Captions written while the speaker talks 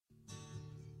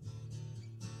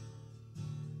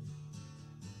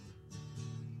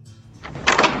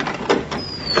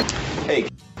Hey,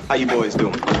 how you boys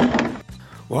doing?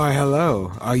 Why,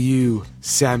 hello. Are you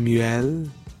Samuel?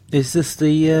 Is this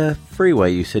the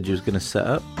freeway you said you was going to set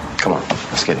up? Come on,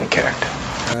 let's get in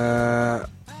character.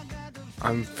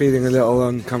 I'm feeling a little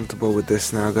uncomfortable with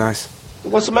this now, guys.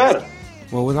 What's the matter?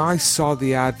 Well, when I saw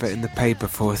the advert in the paper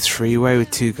for a three-way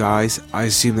with two guys, I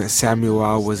assumed that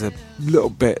Samuel was a little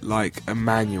bit like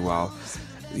Emmanuel.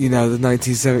 You know, the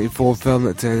 1974 film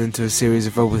that turned into a series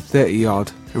of over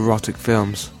 30-odd erotic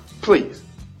films. Please,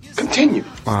 continue.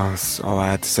 Well, that's all I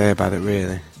had to say about it,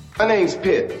 really. My name's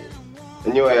Pitt,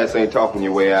 and your ass ain't talking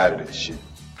your way out of this shit.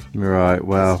 Right,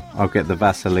 well, I'll get the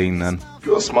Vaseline then.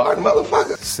 You're a smart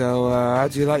motherfucker. So, how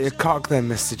do you like your cock then,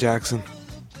 Mr. Jackson?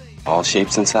 All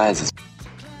shapes and sizes.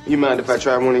 You mind if I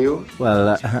try one of yours?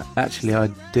 Well, actually I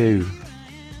do.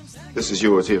 This is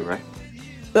yours here, right?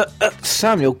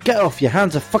 Samuel, get off, your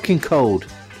hands are fucking cold.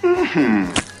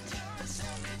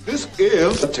 This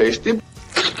is a tasty...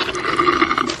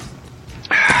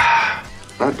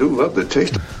 I do love the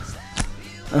taste.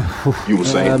 You were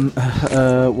saying?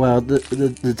 Well,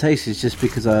 the taste is just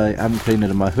because I haven't cleaned it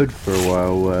in my hood for a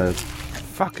while.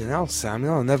 Fucking hell,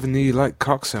 Samuel, I never knew you liked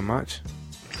cock so much.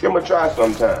 Give him a try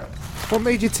sometime. What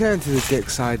made you turn to the dick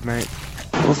side, mate?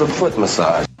 It was a foot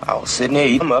massage. I was sitting there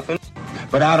eating a muffin,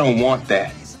 but I don't want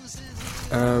that.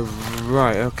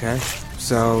 Right, okay.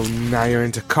 So, now you're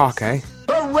into cock, eh?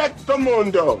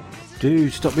 Correctamundo.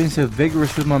 Dude, stop being so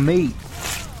vigorous with my meat.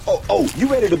 Oh, you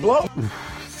ready to blow?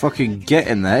 Fucking get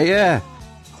in there, yeah.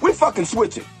 We fucking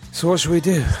switching. So what should we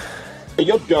do?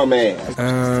 Your dumb ass.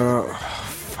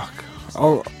 Fuck.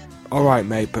 Oh, alright,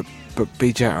 mate, but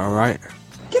be gentle, alright?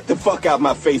 Get the fuck out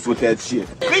my face with that shit.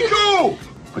 Be cool.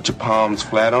 Put your palms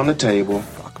flat on the table.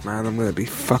 Fuck, man, I'm gonna be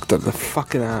fucked up the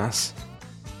fucking ass.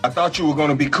 I thought you were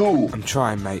gonna be cool. I'm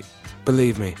trying, mate.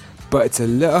 Believe me. But it's a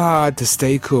little hard to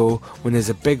stay cool when there's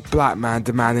a big black man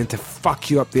demanding to fuck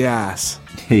you up the ass.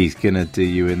 He's gonna do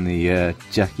you in the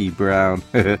Jackie Brown.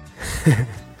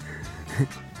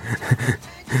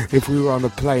 If we were on a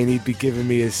plane, he'd be giving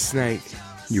me his snake.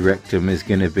 Your rectum is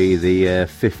gonna be the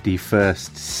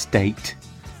 51st state.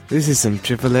 This is some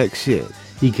triple X shit.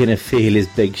 You're gonna feel his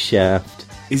big shaft.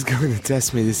 He's going to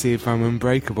test me to see if I'm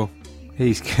unbreakable.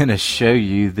 He's gonna show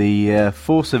you the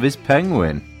force of his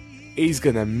penguin. He's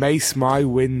gonna mace my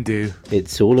window.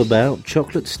 It's all about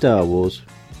chocolate Star Wars.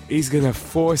 He's gonna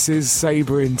force his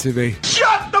saber into me.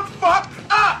 Shut the fuck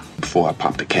up! Before I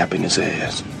pop the cap in his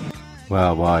ass.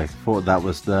 Well, I thought that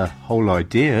was the whole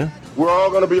idea. We're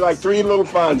all gonna be like three little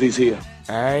Fonzies here.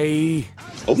 Hey.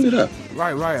 Open it up.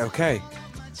 Right, okay.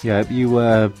 Yeah, you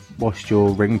washed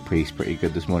your ring piece pretty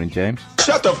good this morning, James.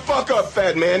 Shut the fuck up,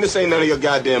 fat man. This ain't none of your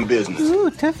goddamn business.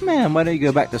 Ooh, tough man. Why don't you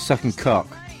go back to sucking cock?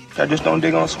 I just don't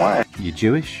dig on swine. You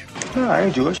Jewish? No, I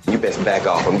ain't Jewish. You best back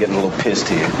off. I'm getting a little pissed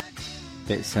here.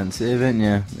 Bit sensitive, ain't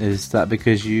you? Is that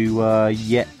because you are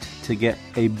yet to get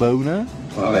a boner?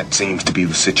 Well, that seems to be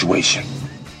the situation.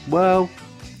 Well,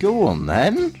 go on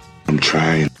then. I'm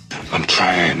trying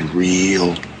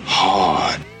real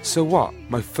hard. So what?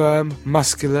 My firm,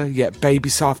 muscular, yet baby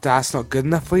soft ass not good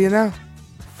enough for you now?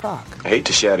 Fuck. I hate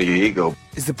to shatter your ego.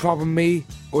 Is the problem me,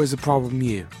 or is the problem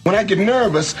you? When I get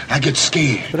nervous, I get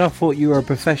scared. But I thought you were a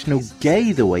professional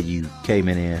gay the way you came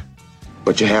in here.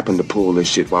 But you happen to pull this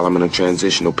shit while I'm in a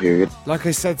transitional period. Like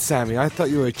I said, Sammy, I thought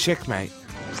you were a chick, mate.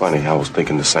 Funny, I was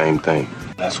thinking the same thing.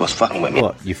 That's what's fucking with me.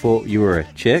 What, you thought you were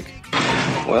a chick?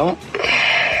 Well,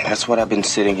 that's what I've been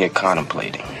sitting here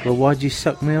contemplating. Well, why'd you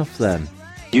suck me off then?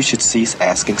 You should cease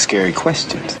asking scary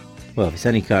questions. Well, if it's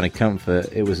any kind of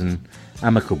comfort, it was an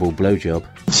amicable blowjob.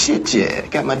 Shit, yeah.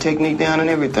 Got my technique down and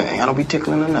everything. I don't be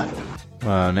tickling or nothing.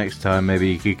 Well, next time maybe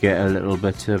you could get a little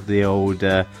bit of the old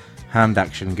hand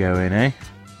action going, eh?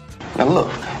 Now look,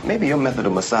 maybe your method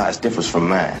of massage differs from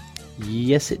mine.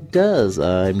 Yes, it does.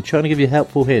 I'm trying to give you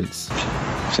helpful hints.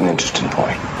 It's an interesting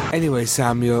point. Anyway,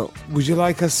 Samuel, would you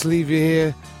like us to leave you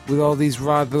here with all these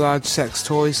rather large sex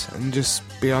toys and just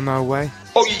be on our way?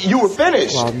 Oh, you were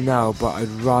finished? Well, no, but I'd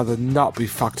rather not be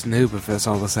fucked in Uber if it's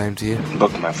all the same to you.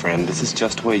 Look, my friend, this is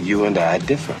just where you and I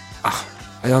differ.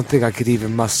 I don't think I could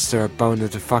even muster a boner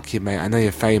to fuck you, mate. I know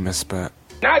you're famous, but...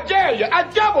 I dare you! I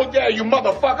double dare you,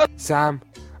 motherfucker! Sam,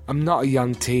 I'm not a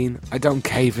young teen. I don't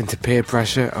cave into peer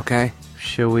pressure, okay?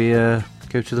 Shall we go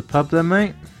to the pub then,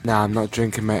 mate? Nah, I'm not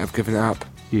drinking, mate. I've given it up.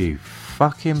 You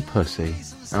fucking pussy.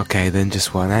 Okay, then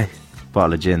just one, eh?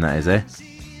 Bottle of gin, that is, eh?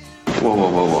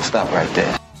 Whoa, stop right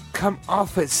there. Come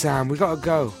off it, Sam. We gotta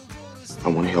go. I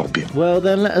want to help you. Well,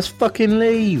 then let us fucking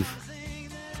leave.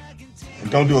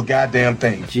 And don't do a goddamn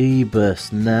thing.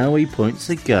 Jeebus, now he points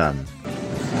a gun.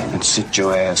 And sit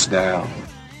your ass down.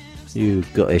 You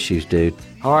got issues, dude.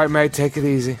 Alright, mate, take it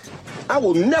easy. I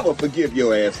will never forgive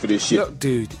your ass for this shit. Look,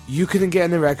 dude, you couldn't get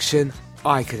an erection.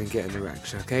 I couldn't get an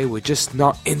erection, okay? We're just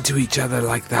not into each other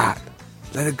like that.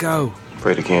 Let it go.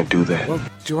 Afraid I can't do that. Well,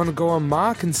 do you want to go on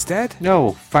Mark instead?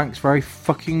 No, thanks very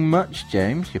fucking much,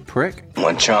 James, you prick.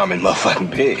 One charming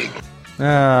motherfucking pig.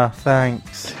 Ah,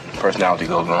 thanks. Personality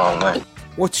goes a long way.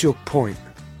 What's your point?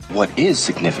 What is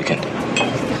significant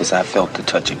is I felt the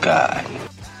touch of God.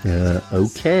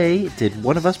 Okay. Did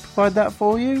one of us provide that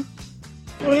for you?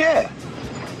 Oh, yeah.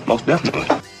 Most definitely.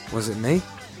 Was it me?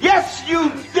 Yes,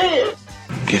 you did!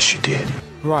 Yes, you did.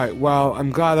 Right, well, I'm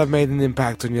glad I've made an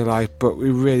impact on your life, but we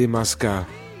really must go.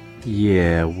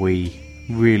 Yeah, we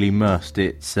really must.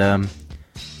 It's,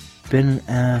 been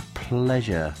a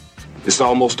pleasure. It's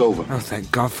almost over. Oh,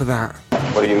 thank God for that.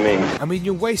 What do you mean? I mean,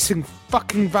 you're wasting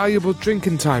fucking valuable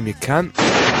drinking time, you cunt.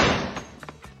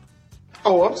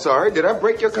 Oh, I'm sorry. Did I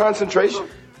break your concentration?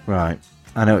 Right,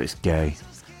 I know it's gay,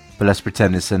 but let's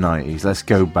pretend it's the 90s. Let's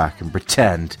go back and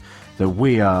pretend that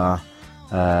we are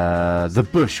the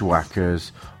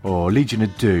Bushwhackers or Legion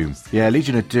of Doom. Yeah,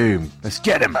 Legion of Doom. Let's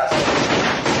get him!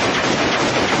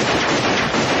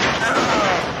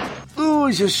 Oh,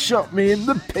 he just shot me in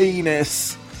the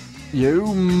penis. You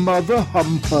mother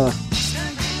humper.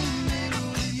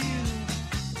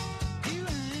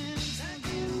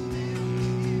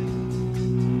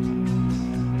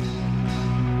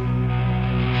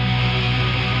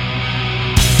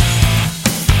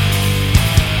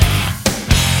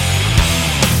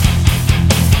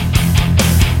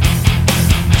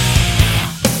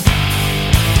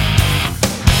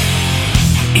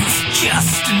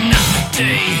 Just another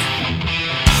day.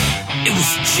 It was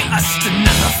just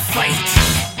another fight.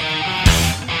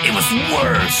 It was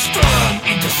words strung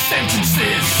into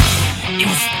sentences. It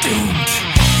was doomed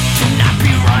to not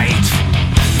be right.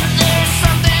 There's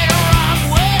something wrong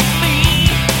with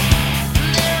me.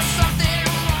 There's something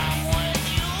wrong with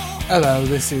you. Hello,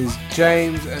 this is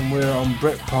James, and we're on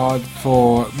Britpod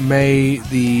for May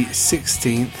the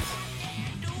 16th.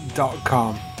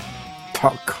 .com.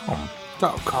 .com.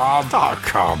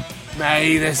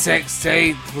 May the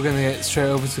 16th. We're going to get straight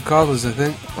over to callers, I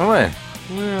think. Oh, wait.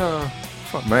 Yeah.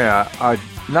 Fuck me, I'd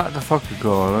like the fucking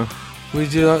caller.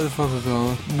 Would you like the fucking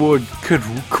caller?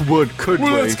 Could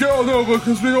Well, we? let's get on over,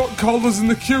 because we got callers in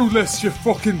the queue list, you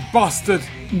fucking bastard.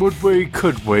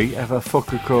 Could we ever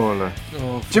fuck a caller?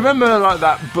 Oh, Do you remember, like,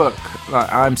 that book?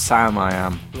 Like, I'm Sam, I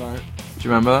Am. right. Do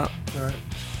you remember that? Right.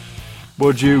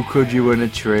 Could you in a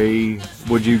tree?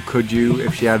 Could you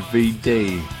if she had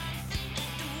VD?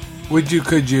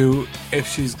 Could you if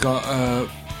she's got a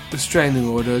restraining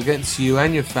order against you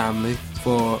and your family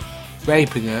for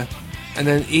raping her and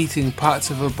then eating parts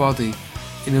of her body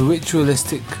in a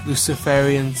ritualistic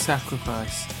Luciferian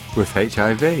sacrifice? With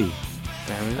HIV. Fair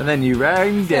enough. And then you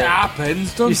rhymed It it.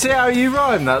 happens, don't You see how you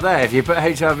rhyme that there? If you put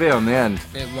HIV on the end,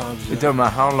 it? Rhymes. it don't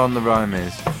matter how long the rhyme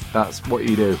is. That's what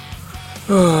you do.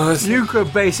 Oh, You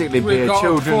could basically be a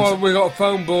children's... We got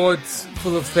phone boards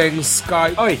full of things.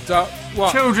 Skype. Oi.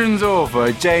 What? Children's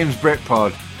author, James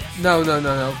Britpod. No.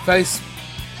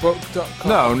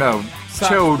 Facebook.com. No.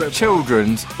 Britpod.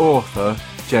 Children's author,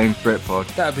 James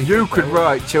Britpod. That'd be You good, could though.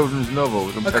 write children's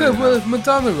novels. I'm I telling could. you Well, now. if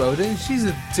Madonna wrote it, she's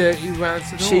a dirty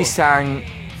rancid She whore. sang,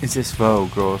 is this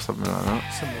Vogue or something like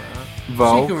that? Something like that.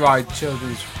 Vogue. She can write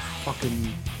children's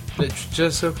fucking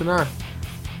literature, so can I.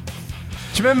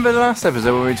 Do you remember the last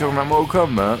episode when we were talking about Mortal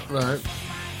Kombat? Right.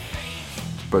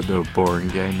 But no boring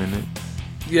game in it.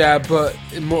 Yeah, but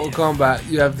in Mortal Kombat,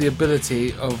 you have the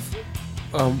ability of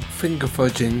finger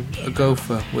fudging a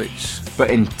gopher, which... But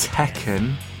in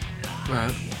Tekken,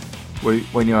 Right.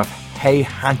 when you have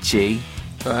Heihachi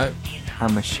Right.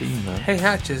 Hamashima, Hey,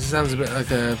 Hatches sounds a bit like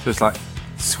a so it's like,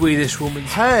 Swedish woman's...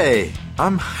 hey,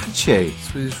 I'm Hachi.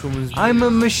 Swedish woman's... I'm a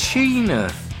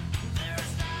machiner.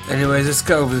 Anyways, let's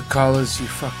go over the callers, you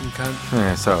fucking cunt.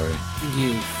 Yeah, sorry.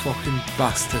 You fucking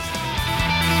bastard.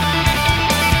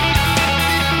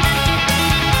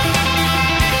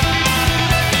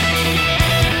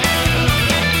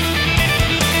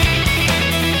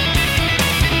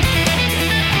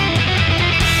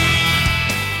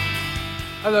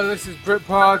 Hello, this is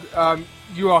Britpod.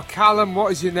 You are Callum.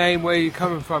 What is your name? Where are you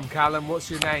coming from, Callum? What's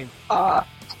your name?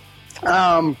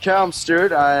 Callum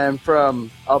Stewart. I am from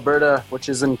Alberta, which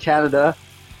is in Canada,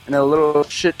 in a little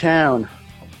shit town.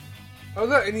 Oh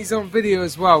look, and he's on video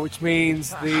as well, which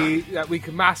means that we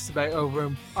can masturbate over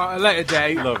him at a later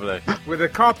date Lovely. with a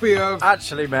copy of...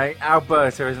 Actually, mate,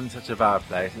 Alberta isn't such a bad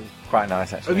place. It's quite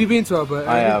nice, actually. Have you been to Alberta?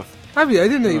 I have. Have you? I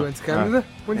didn't know you went to Canada.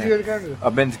 When did you go to Canada?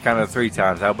 I've been to Canada 3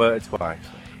 times, Alberta twice.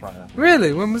 Quite nice.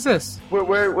 Really? When was this?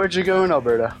 Where'd you go in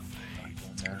Alberta?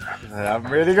 I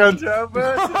haven't really gone to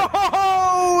Alberta.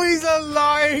 Oh, Oh, he's a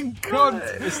lying cunt.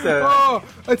 Oh,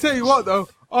 I tell you what, though.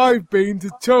 I've been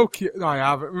to Tokyo. No, I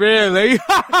haven't, really.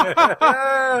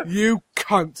 You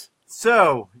cunt.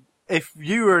 So, if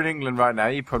you were in England right now,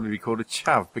 you'd probably be called a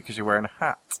chav because you're wearing a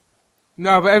hat.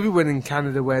 No, but everyone in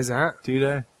Canada wears a hat. Do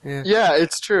they? Yeah,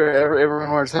 it's true.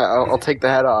 Everyone wears a hat. I'll take the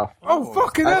hat off. Oh,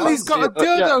 fucking hell, he's got a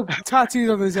dildo tattooed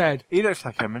on his head. He looks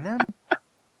like Eminem.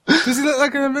 Does he look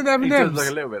like an M&M's? He does look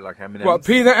a little bit like Eminem. What,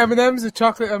 peanut M&M's or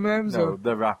chocolate M&M's? No, Or?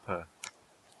 the rapper.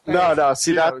 No.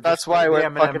 See, You know, that's just why I the wear a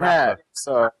Eminem fucking hat. rapper.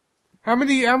 So How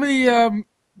many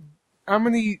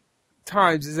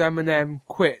times has Eminem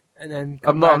quit and then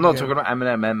come I'm not back talking about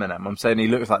Eminem. I'm saying he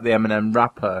looks like the Eminem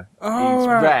rapper. Oh, He's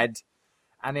right. red,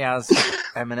 and he has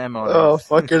Eminem on oh it.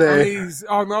 fucking And A. he's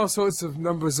on all sorts of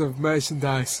numbers of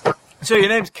merchandise. So your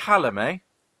name's Callum, eh?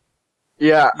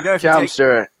 Yeah, You know if you Cam take-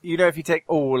 Stewart. You know if you take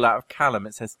all out of Callum,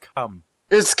 it says come.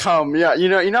 It's cum. Yeah, you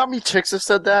know how many chicks have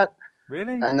said that,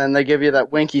 Really? and then they give you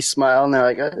that winky smile, and they're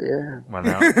like, oh yeah. Well,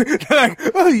 now. They're like,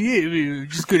 oh yeah,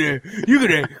 you're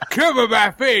gonna cover my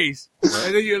face.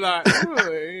 And then you're like,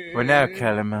 oh, yeah. Well, now,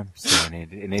 Callum, I'm saying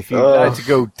it. And if you'd Oh. like to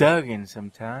go dugging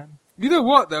sometime, You know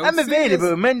what though? I'm available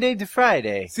Seeing Monday to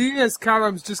Friday. as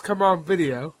Callum's just come on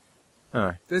video,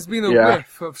 Oh, there's been a Yeah.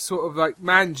 whiff of sort of like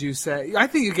man juice there. I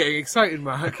think you're getting excited,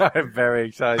 Mark. I'm very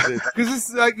excited. Because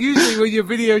it's like usually when you're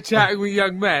video chatting with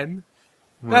young men,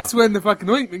 that's when the fucking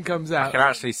ointment comes I out. can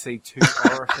actually see 2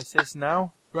 orifices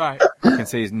now. Right. I can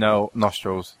see his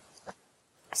nostrils.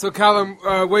 So Callum,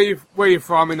 where you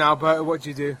from in Alberta? What do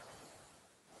you do?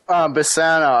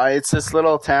 Bassano. It's this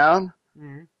little town,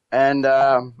 and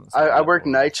I work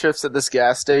night shifts at this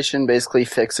gas station, basically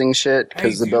fixing shit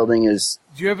because the building is.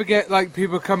 Do you ever get like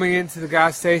people coming into the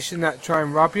gas station that try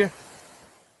and rob you?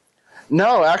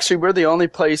 No, actually, we're the only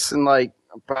place in like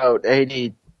about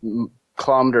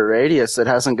 80-kilometer radius that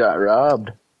hasn't got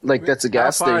robbed. Like that's a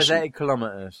gas How far is station. 80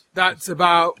 kilometres? That's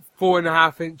about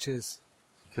 4.5 inches.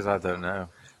 Because I don't know.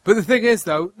 But the thing is,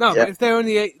 though, no. Yeah. If they're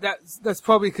only 8, that's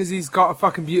probably because he's got a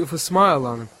fucking beautiful smile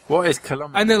on him. What is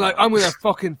kilometres? And they're like, I'm gonna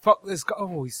fucking fuck this guy.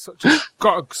 Oh, he's such a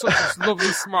lovely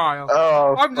smile.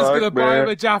 Oh, I'm just fuck, gonna buy him man.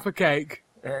 a Jaffa cake.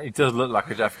 He does look like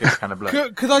a Jeff Cake kind of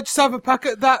bloke. Could I just have a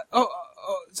packet of that?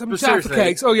 Some But Jaffa seriously-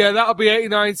 cakes. Oh yeah, that'll be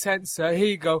 89 cents, sir. Here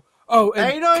you go. Oh, and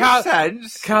 89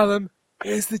 cents? Callum,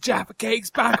 here's the Jaffa cakes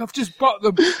back. I've just bought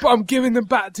them, but I'm giving them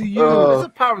back to you. Oh. There's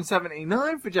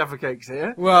 £1.79 for Jaffa Cakes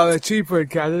here. Well, they're cheaper in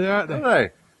Canada, aren't they? Don't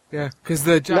they? Yeah, because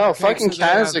the Jaffa No, cakes fucking that they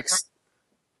Canada's have-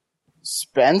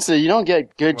 expensive. You don't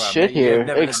get good Well, shit mate, you've here,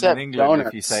 never lived except in England donuts.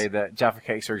 if you say that Jaffa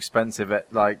Cakes are expensive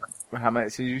at, like, how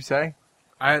much did you say?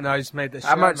 I don't know. I just made this.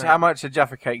 How much are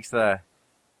Jaffa Cakes there?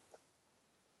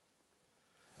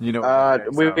 You know what Jaffa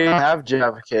Cakes We are. don't have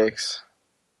Java cakes.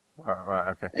 Right,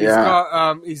 okay. He's Yeah.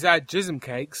 got he's had jism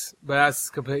cakes, but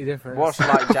that's completely different. What's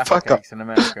like Jaffa Fuck off. Cakes in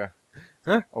America?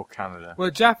 Huh? Or Canada?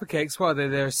 Well, Jaffa cakes, what are they?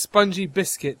 They're a spongy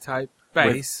biscuit type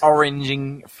base, With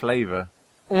oranging flavour.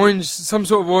 orange, some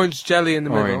sort of orange jelly in the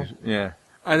middle, Orange, yeah.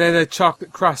 and then a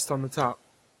chocolate crust on the top.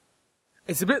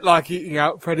 It's a bit like eating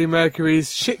out Freddie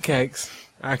Mercury's shit cakes,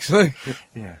 actually.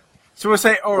 Yeah. So we'll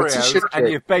say What's a shit Oreos, and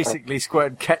cake? you've basically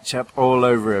squirted ketchup all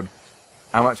over them.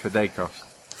 How much would they cost?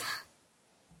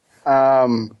 Like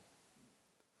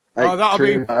Oh, that'll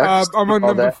be.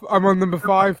 $3. I'm on number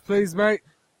 5, please, mate.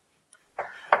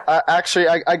 Actually,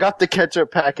 I got the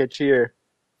ketchup package here.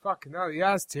 Fucking hell, he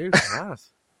has to.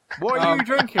 Yes. What are you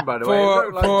drinking, by the way? It For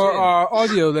looked like for gin. our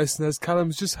audio listeners,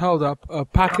 Callum's just held up a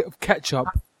packet of ketchup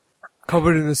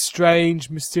covered in a strange,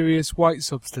 mysterious white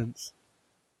substance.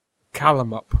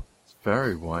 Callum up. It's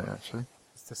very white, actually.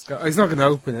 He's not going to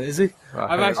open it, is he? Right,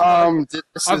 I've hang actually,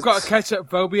 This I've is- got a ketchup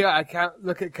phobia. I can't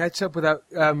look at ketchup without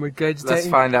regurgitating. Let's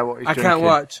find out what he's I drinking. can't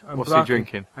watch. I'm What's blocking. he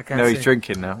drinking? I can't No, see. he's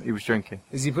drinking now. He was drinking.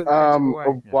 Is he putting the ketchup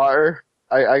away? water.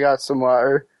 I got some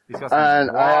water. He's got some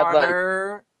And I have, like,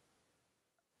 water.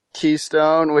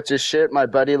 Keystone, which is shit my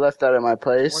buddy left out at my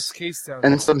place. What's Keystone?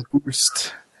 And some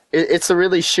Boost. It's a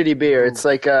really shitty beer. It's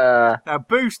like Now,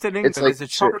 Boost in England like is a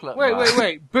chocolate Wait, bar.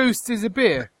 wait. Boost is a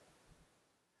beer.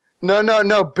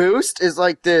 no. Boost is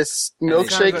like this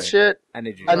milkshake like- shit,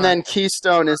 Energy. and then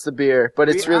Keystone is the beer, but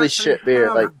it's We really actually shit beer.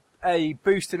 have Like a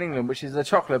Boost in England, which is a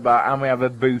chocolate bar, and we have a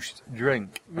Boost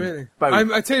drink. Really? Both.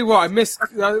 I tell you what, I miss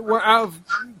out of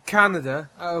Canada.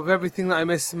 Out of everything that I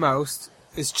miss the most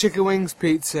is chicken wings,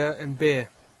 pizza, and beer.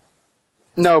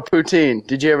 no poutine.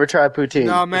 Did you ever try poutine?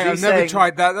 No, mate, he I've never saying-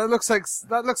 tried that. That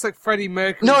looks like Freddie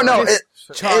Mercury. No, Just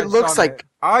it charged looks on like it.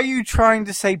 Are you trying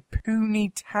to say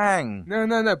Poonie Tang? No,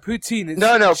 poutine. It's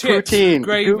No, chips, poutine.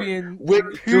 gravy, and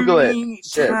Google it. Poonie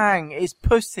Shit. Tang is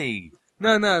pussy.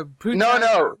 no, poutine. No,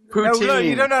 No, poutine. look,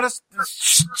 you don't know how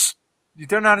to... You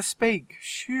don't know how to speak.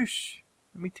 Shush.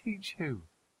 Let me teach you.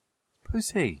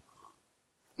 Pussy.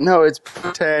 No, it's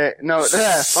no.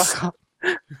 Fuck off.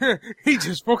 He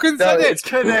just fucking said No, it. it's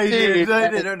Canadian.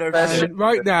 They don't know. And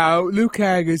right now, Liu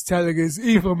Kang is telling his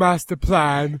evil master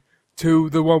plan to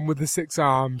the one with the 6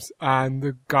 arms and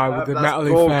the guy with the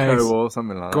metally face. Gorko or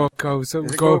something like that. Gorko, Is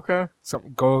something it Gorko?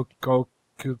 something Gorgonzola.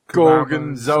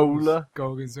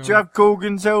 Gorgonzola. Do you have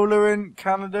Gorgonzola in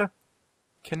Canada?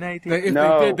 Canadian? If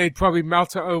No. they did, they'd probably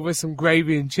melt it over some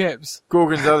gravy and chips.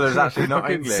 Gorgonzola is actually not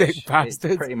Fucking English. sick It's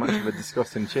bastards. pretty much of a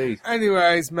disgusting cheese.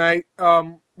 Anyways, mate,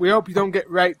 we hope you don't get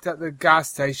raped at the gas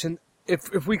station.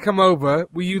 If we come over,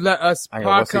 will you let us Hang on,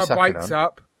 park what's he our sucking bikes on?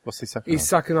 up? What's he sucking He's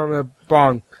sucking on a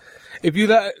bong. If you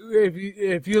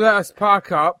let us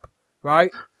park up,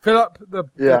 right? Fill up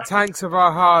the tanks of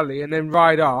our Harley and then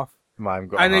ride off, on?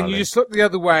 and then you just look the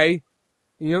other way.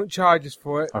 And you don't charge us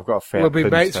for it. I've got a Fiat We'll be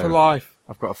Punto. mates for life.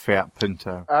 I've got a Fiat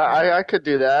Punto. I could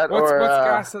do that. What's or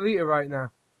gas a litre right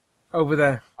now? Over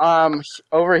there.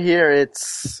 over here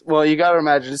it's you got to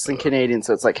imagine it's in Canadian,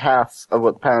 so it's like half of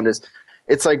what the pound is.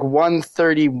 It's like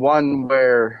 131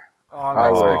 where. Oh,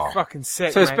 that's Oh. like fucking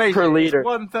sick, So it's mate. basically Per litre. It's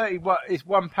 130. What? It's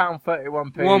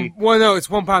 £1.31p. No, it's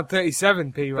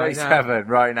 £1.37p right now. 37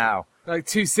 right now. Like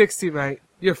 260, mate.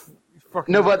 You're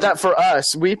fucking. No, but that for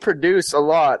us, we produce a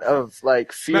lot of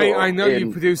like fuel. Mate, I know you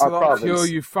in produce a our lot province. of fuel,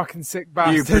 you fucking sick You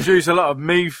bastard. produce a lot of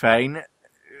methane,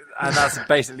 and that's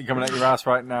basically coming out your ass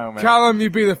right now, mate. Callum,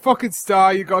 you've been a fucking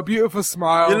star. You got a beautiful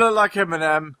smile. You look like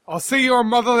Eminem. I'll see you on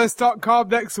motherless.com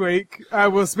next week.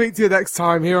 We'll speak to you next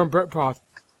time here on Britpod.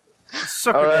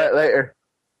 Suck All a right, dick. later.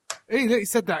 He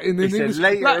said that in the He said English.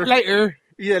 later. Later.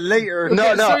 Yeah, later. Okay,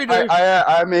 No, sorry, dude.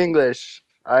 I'm English.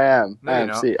 I am. No, you're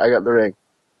not. See, I got the ring.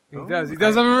 He does. He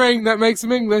does have a ring that makes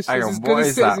him English. Hang It's on, as good what as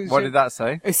is that? citizenship. What did that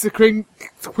say? It's the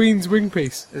Queen's wing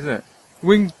piece. Is it?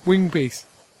 Wing piece.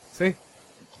 See? It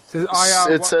says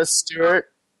IR. It's a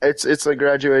Stuart. It's a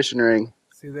graduation ring.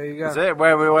 See, there you go. Is it?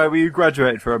 Where were you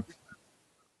graduated from?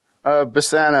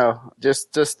 Bassano.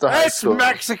 Just the high It's school.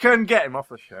 Mexican. Get him off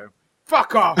the show.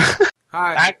 Fuck off.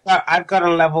 Hi. I've got a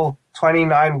level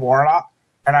 29 warlock,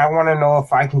 and I want to know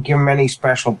if I can give him any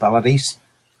special abilities.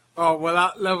 Oh, well,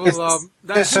 that level,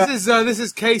 This- this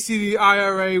is Casey the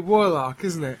IRA Warlock,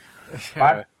 isn't it?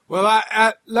 What? Well,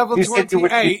 at level You said you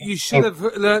would- 28, you should have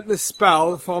learnt the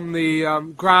spell from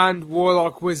the Grand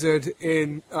Warlock Wizard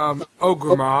in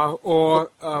Ogrimmar or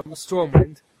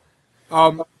Stormwind.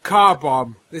 Car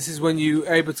Bomb. This is when you're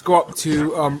able to go up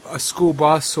to a school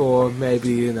bus or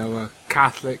maybe, a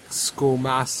Catholic school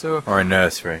mass or Or a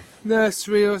nursery.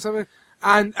 nursery or something,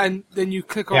 and then you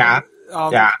click on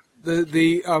Yeah.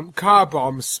 the car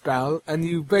bomb spell, and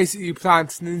you basically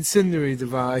plant an incendiary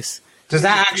device. Does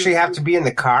that actually have to be in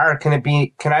the car? Or can it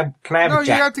be? Can I have No, a you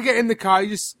jack? have to get in the car.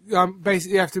 You just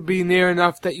basically have to be near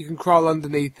enough that you can crawl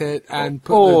underneath it and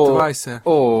put the device there.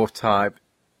 Or type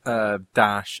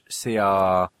dash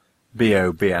CR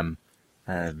BOBM.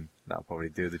 That'll probably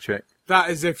do the trick. That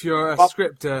is if you're a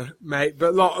scripter, mate.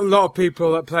 But a lot of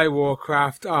people that play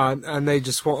Warcraft aren't, and they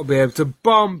just want to be able to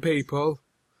bomb people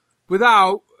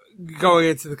without going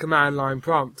into the command line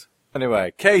prompt.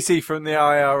 Anyway, Casey from the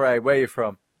IRA, where you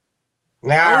from? I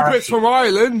Nah, hope it's from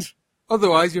Ireland.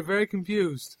 Otherwise, you're very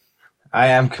confused. I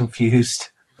am confused.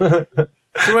 So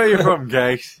where you from,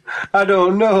 Case? I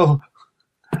don't know.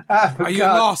 I Are you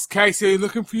forgot. lost, Casey? Are you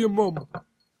looking for your mum?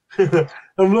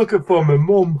 I'm looking for my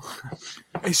mum.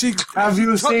 Is she, Have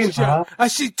you seen touched you? her?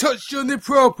 Has she touched you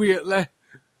inappropriately?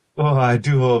 Oh, I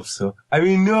do hope so. I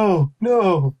mean,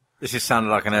 no. This is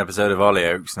sounding like an episode of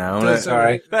Hollyoaks now, doesn't it?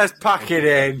 Sorry. Let's pack it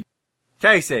in.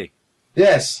 Casey,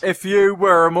 Yes, if you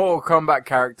were a Mortal Kombat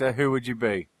character, who would you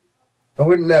be? I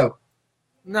wouldn't know.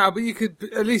 No, but you could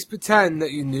at least pretend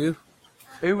that you knew.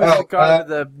 Who was Oh, the guy with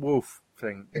the wolf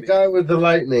thing? The guy with the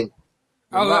lightning.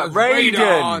 Oh, Matt that's Raiden.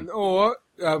 Raiden. Or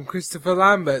Christopher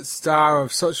Lambert, star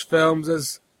of such films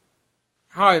as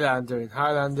Highlander in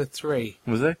Highlander 3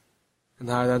 Was he? and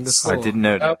Highlander 4. I didn't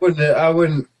know that. I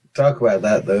wouldn't talk about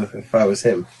that though if I was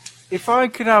him. If I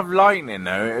could have lightning,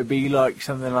 though, it would be like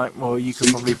something like, well, you could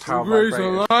probably power Bruce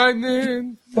Raiden.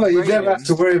 Lightning. Well, you'd never have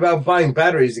to worry about buying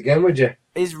batteries again, would you?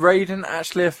 Is Raiden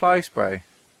actually a fly spray?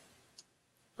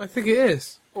 I think it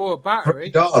is. Or a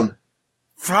battery. Dawn.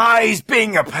 Flies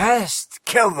being a pest,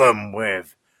 kill them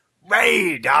with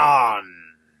Raiden.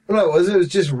 No, it was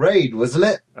just Raid, wasn't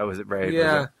it? Oh, was it Raid?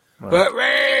 Yeah. Was it? But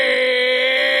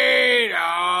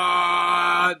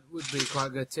Raiden would be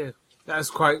quite good too. That's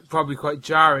probably quite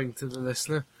jarring to the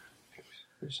listener.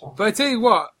 But I tell you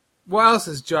what else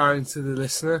is jarring to the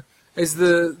listener is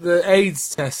the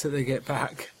AIDS test that they get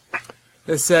back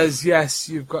that says, yes,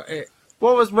 you've got it.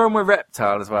 What was wrong with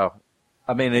Reptile as well?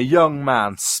 I mean, a young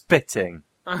man spitting.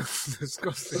 That's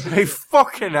disgusting. Hey,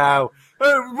 fucking hell.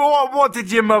 What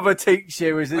did your mother teach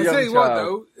you as a I young tell you child? what,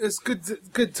 though, it's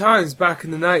good times back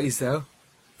in the 90s, though.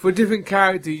 For a different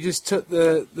character, you just took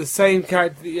the same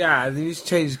character that you had, and you just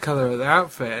changed the colour of the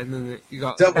outfit, and then you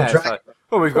got... Yeah, it's like,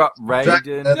 well, we've got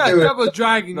Raiden. Yeah, Double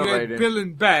Dragon, Not you had Raiden. Bill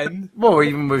and Ben. Well,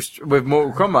 even with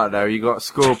Mortal Kombat, though, you got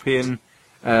Scorpion,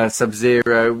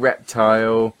 Sub-Zero,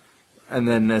 Reptile, and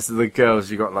then there's the girls.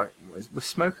 You got, like, was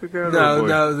Smoke a girl? or a boy?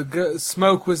 No,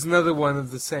 Smoke was another one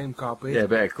of the same copy. Yeah,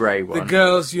 but a grey one. The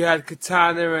girls, you had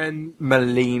Katana and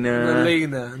Melina.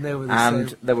 and they were the And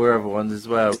same. there were other ones as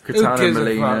well. Katana, gives a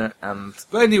Melina, and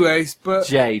But anyways,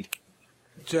 Jade.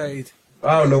 Jade.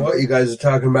 I don't know what you guys are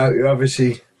talking about. You're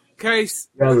obviously... Case,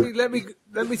 Young. let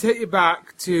me take you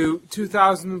back to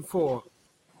 2004.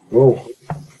 Whoa.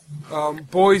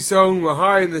 Boyzone were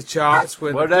high in the charts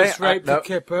with Were they? This Rape No, the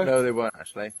Kipper. No, they weren't,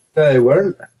 actually. They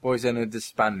weren't. Boyzone had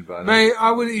disbanded by then. Mate,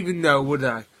 I wouldn't even know, would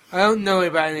I? I don't know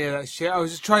about any of that shit. I was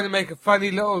just trying to make a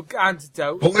funny little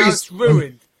antidote. Now it's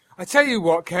ruined. I tell you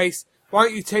what, Case, why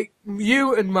don't you take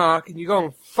you and Mark and you go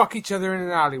and fuck each other in an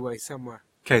alleyway somewhere?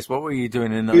 Case, what were you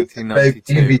doing in You'd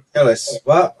 1992? be jealous.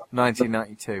 What?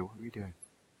 1992, what were you doing?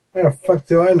 How the fuck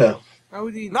do I know? How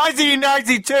would he...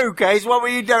 1992, Case, what were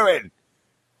you doing?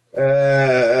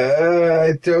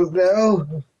 I don't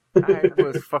know. I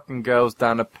was fucking girls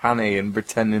down a panny and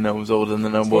pretending I was older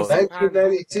than I was.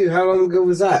 1992, how long ago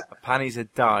was that? A panny's a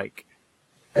dyke.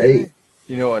 Hey,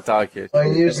 You know what a dyke is?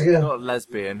 9 years ago. Not a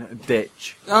lesbian, a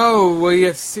ditch. Oh, well, you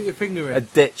have to stick your finger in. A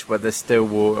ditch where there's still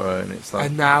water and it's like...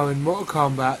 And now in Mortal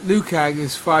Kombat, Liu Kang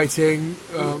is fighting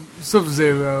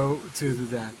Sub-Zero to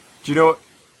the death. Do you know what?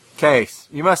 Case,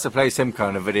 you must have played some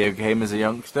kind of video game as a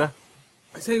youngster.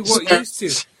 I tell you what, he used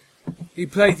to. He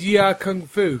played Ya Kung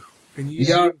Fu. And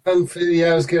Yeah, Kung Fu,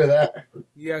 yeah, I was good at that.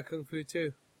 Ya Kung Fu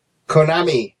too.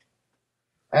 Konami.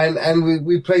 And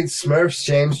we played Smurfs,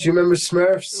 James. Do you remember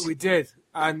Smurfs? We did.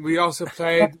 And we also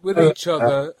played with each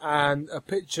other and a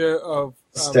picture of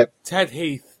Step. Ted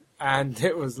Heath. And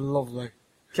it was lovely.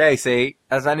 Casey,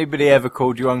 has anybody ever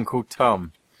called you Uncle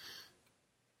Tom?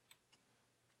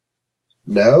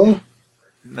 No?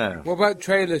 No. What about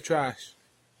Trailer Trash?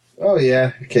 Oh,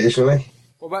 yeah, occasionally.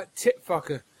 What about Tit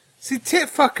Fucker? See, Tit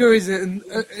Fucker isn't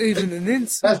even an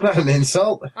insult. That's not an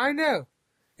insult. I know.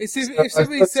 It's if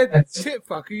somebody said tit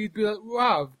fucker, you'd be like,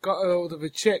 wow, I've got a hold of a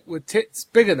chick with tits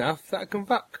big enough that I can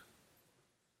fuck.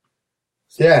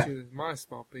 Yeah. Especially with my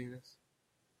small penis.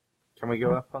 Can we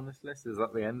go up on this list? Is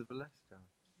that the end of the list?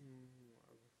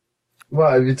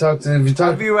 What, have you talked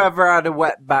Have you ever had a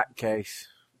wet back Case?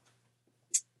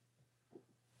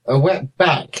 a wet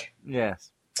back?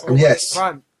 Yes. Or Yes.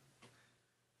 Front.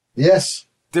 Yes.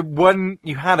 The one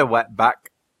you had a wet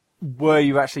back, were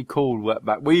you actually called wet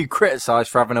back? Were you criticised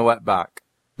for having a wet back?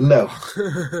 No.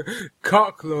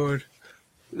 Cocklord.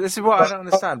 This is what I don't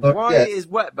understand. Why Yes. is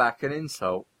wet back an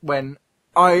insult when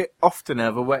I often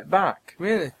have a wet back?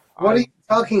 Really? What are you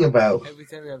talking about? Every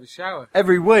time you have a shower.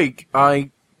 Every week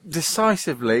I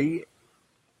decisively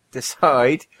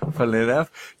decide, funnily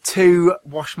enough, to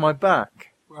wash my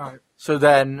back. Right. So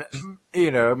then,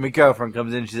 my girlfriend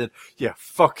comes in, she said, "Yeah,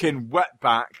 fucking wet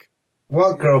back."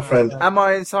 What girlfriend? Am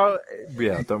I insulted?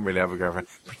 Yeah, I don't really have a girlfriend.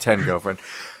 Pretend girlfriend.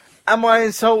 Am I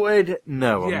insulted?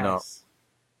 No, I'm not. Yes.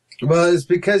 Well, it's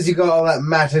because you got all that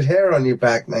matted hair on your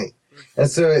back, mate. And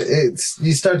so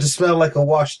you start to smell like a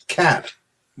washed cat.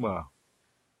 Well,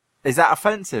 is that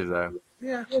offensive though?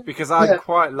 Yeah. Because I Yeah.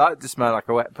 quite like to smell like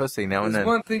a wet pussy now and There's then.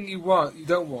 one thing you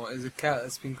don't want is a cat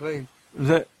that's been cleaned. Is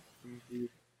it?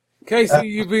 Casey,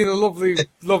 you've been a lovely,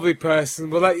 lovely person.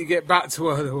 We'll let you get back to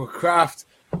World of Warcraft.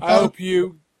 I hope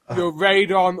your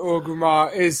raid on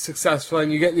Orgrimmar is successful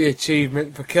and you get the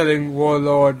achievement for killing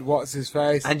Warlord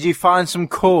What's-His-Face. And you find some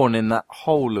corn in that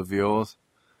hole of yours.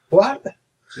 What?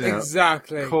 Yeah.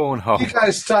 Exactly. Corn hole. You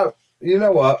guys stop. You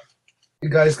know what? You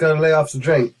guys got to lay off the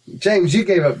drink. James, you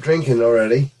gave up drinking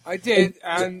already. I did,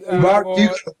 and Mark, for, you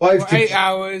got a wife for to 8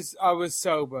 hours I was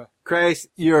sober. Chris,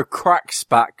 you're a crack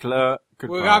spackler.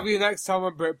 Goodbye. We'll have you next time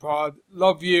on Britpod.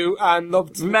 Love you and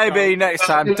love to Maybe next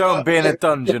time, don't be in a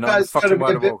dungeon on fucking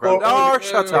World of Warcraft. Oh,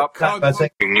 shut up. I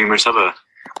think. Numerous other.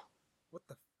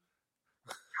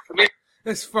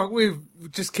 This fuck, we've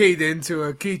just keyed into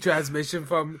a key transmission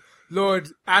from Lord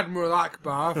Admiral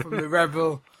Akbar from the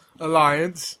Rebel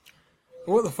Alliance.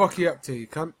 What the fuck are you up to, you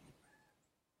cunt?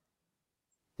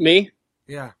 Me?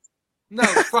 Yeah. No,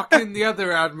 fucking the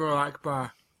other Admiral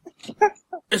Akbar.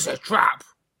 It's a trap.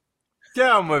 Get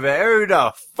on with it. Who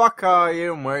the fuck are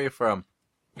you and where are you from?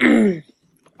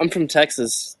 I'm from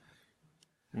Texas.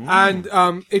 And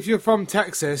if you're from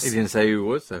Texas, He didn't say who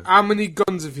was though. how many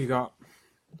guns have you got?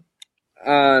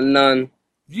 None.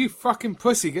 You fucking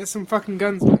pussy, get some fucking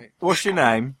guns, mate. What's your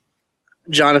name?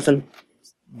 Jonathan.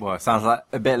 Well, it sounds like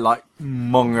a bit like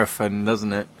Mongrafen,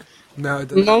 doesn't it? No, it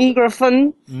doesn't.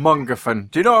 Mongrafen?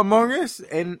 Mongrafen. Do you know what a Mong is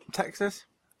in Texas?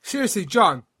 Seriously,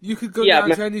 John, you could go Yeah, down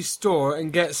man. to any store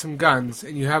and get some guns,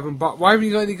 and you haven't bought... Why haven't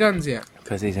you got any guns yet?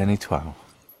 Because he's only 12.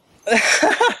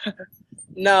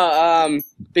 No,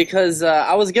 because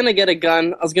I was gonna get a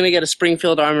gun. I was gonna get a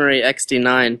Springfield Armory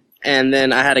XD9, and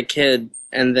then I had a kid,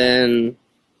 and then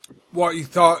What, you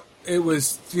thought it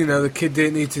was, the kid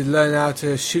didn't need to learn how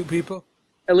to shoot people?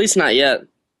 at least not yet.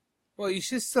 Well, you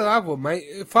should still have one, mate.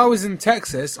 If I was in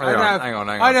Texas, Hang on.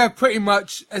 I'd have pretty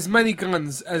much as many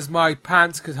guns as my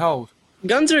pants could hold.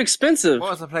 Guns are expensive.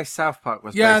 What was the place South Park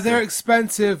was Yeah, based they're in?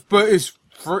 expensive, but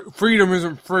freedom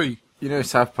isn't free. You know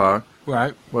South Park?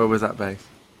 Right. Where was that based?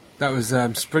 That was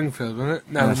Springfield, wasn't it?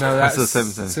 No, That's that's The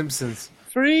Simpsons. Simpsons.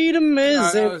 Freedom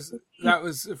is That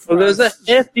was. Well, there's a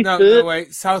hefty no, foot.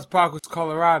 wait. South Park was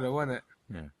Colorado, wasn't it?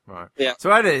 Yeah, right. Yeah. So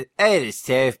I had a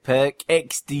South Park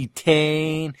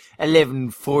XD10,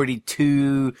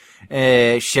 1142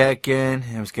 shotgun.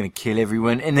 I was going to kill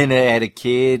everyone. And then I had a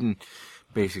kid, and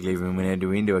basically everyone went out the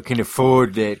window. I couldn't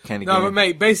afford that kind of No, game. but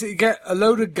mate, basically get a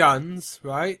load of guns,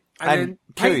 right? And then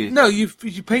kill paint, you. no, you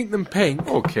paint them pink.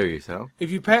 Or kill yourself.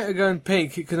 If you paint a gun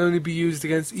pink, it can only be used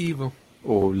against evil.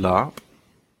 Or LARP.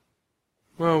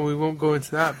 Well, we won't go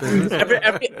into that business. Do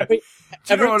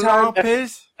you know what time, LARP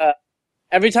is?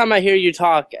 every time I hear you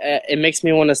talk, it makes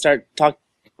me want to start talking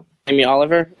Jamie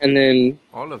Oliver, and then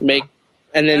Oliver. make,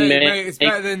 and then Hey, make, mate, it's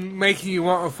better than making you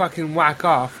want to fucking whack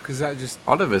off, because that just...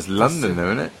 Oliver's London,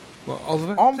 though, isn't it? What,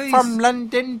 Oliver? I'm Please, from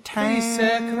London town. please,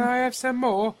 sir, can I have some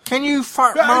more? Can you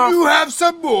fuck Can my... you have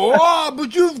some more?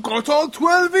 But you've got all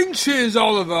 12 inches,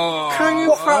 Oliver. Can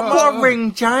you fuck my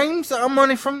ring, James? I'm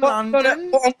only from What I'm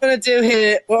London. gonna do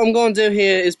here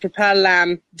is prepare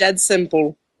lamb. Dead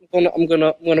simple. I'm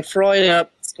gonna fry it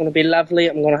up. It's gonna be lovely.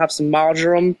 I'm gonna have some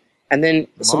marjoram, and then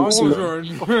some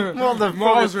Margarine. What the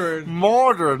fuck is Margarine.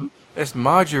 Margarine? It's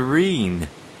margarine.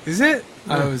 Is it?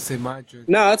 I would say margarine.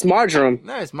 No, it's marjoram.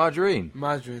 No, it's margarine.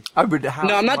 Margarine. I would have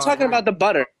No, I'm not talking about the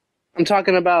butter. I'm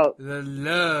talking about The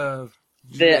love.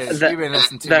 Yes, the you've been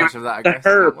listening too the- much of that the aggressive.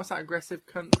 herb. What's that aggressive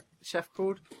cunt chef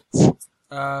called?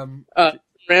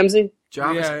 Ramsey.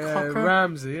 Jarvis yeah, Cocker?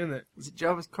 Ramsey, isn't it? Is it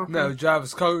Jarvis Cocker? No,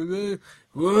 Jarvis Cocker.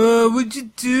 What would you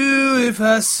do if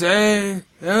I sang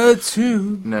a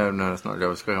tune? No, that's not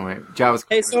Jarvis Cocker, mate. Jarvis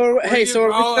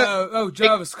Cocker.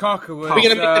 Jarvis Cocker was We're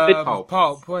gonna make a bit-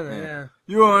 Pulp, wasn't it? Yeah.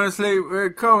 You want to sleep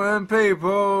with common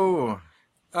people?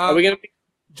 Are we gonna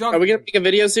make a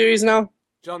video series now?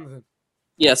 Jonathan.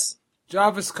 Yes.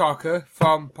 Jarvis Cocker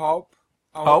from Pulp.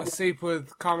 I want Pulp. to sleep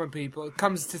with common people.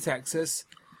 Comes to Texas.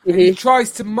 Mm-hmm. He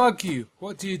tries to mug you.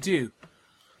 What do?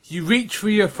 You reach for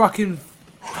your fucking...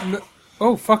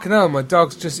 Oh, fucking hell, my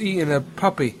dog's just eating a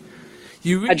puppy.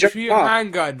 You reach jerked for your off.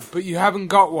 handgun, but you haven't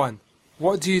got one.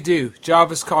 What do?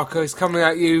 Jarvis Cocker is coming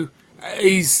at you.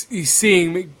 He's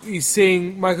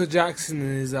seeing Michael Jackson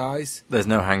in his eyes. There's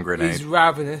no hand grenade. He's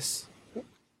ravenous.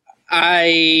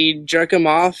 I jerk him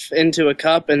off into a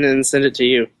cup and then send it to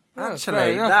you. fair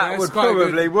Actually, enough, that that's would quite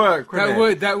probably good. work, wouldn't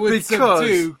it? That would Because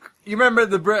subdue. you remember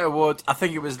the Brit Awards? I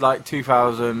think it was like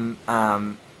 2000.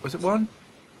 Was it one?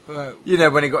 You know,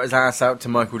 when he got his ass out to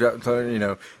Michael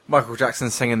Jackson. Michael Jackson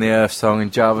singing the Earth song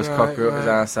and Jarvis Right, Cocker got his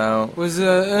right. ass out. Was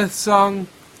Earth Song?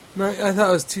 I thought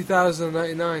it was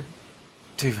 2099.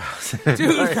 2000.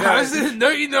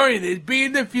 2099. It'd be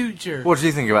in the future. What do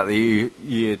you think about the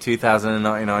year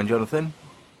 2099, Jonathan?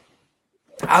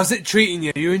 How's it treating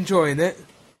you? You enjoying it?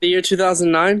 The year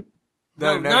 2009?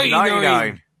 No,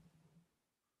 99.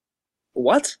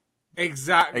 What?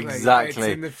 Exactly. Exactly.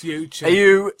 It's in the future. Are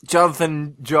you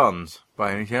Jonathan Johns,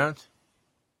 by any chance?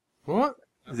 What?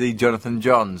 The Jonathan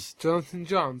Johns. Jonathan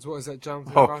Johns? What is that,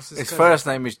 Jonathan Oh, Ross's his cousin? first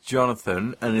name is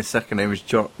Jonathan, and his second name is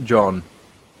John.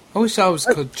 I wish I was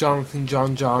called Jonathan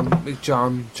John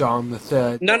the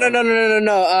Third. No. The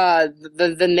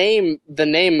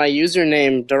name, my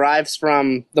username derives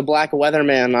from the Black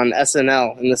Weatherman on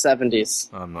SNL in the 70s.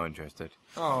 I'm not interested.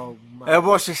 Oh, man.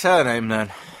 What's your surname, then?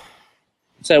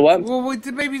 Say what? Well,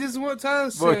 maybe he doesn't want to tell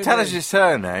us. Well, tell us your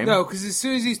surname. No, because as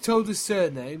soon as he's told his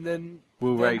surname, then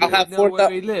We'll they'll rate I'll have know four where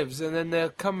thou- he lives, and then they'll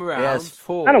come around. He has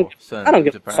four I don't surnames,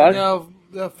 give a apparently. fuck.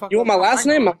 They'll You want my last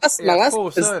name? My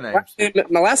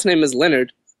last name is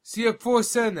Leonard. So you have four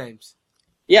surnames.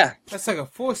 Yeah. That's like a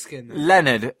foreskin. then.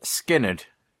 Leonard Skinnard.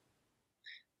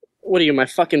 What are you, my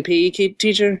fucking PE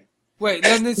teacher? Wait,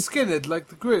 Leonard Skinner, like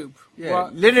the group.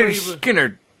 What? Leonard Freebird.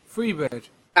 Skinnard. Freebird.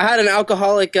 I had an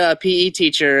alcoholic PE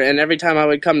teacher, and every time I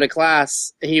would come to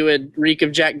class, he would reek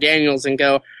of Jack Daniels and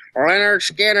go, Leonard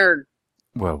Skinner.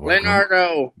 Well,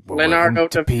 Leonardo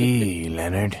to be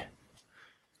Leonard.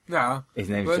 No. His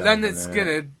name's But Jonathan, Leonard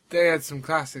Skinner, they had some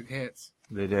classic hits.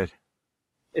 They did.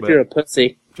 If you're a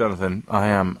pussy. Jonathan, I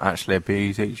am actually a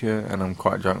PE teacher, and I'm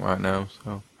quite drunk right now,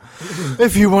 so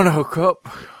if you want to hook up,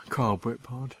 call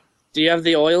Britpod. Do you have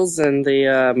the oils and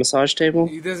the massage table?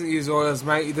 He doesn't use oils,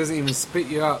 mate. He doesn't even spit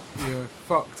you up. You're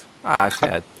fucked.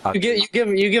 Actually,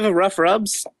 You give a rough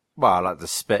rubs? well, I like to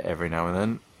spit every now and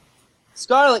then.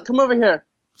 Scarlett, come over here.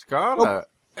 Scarlett.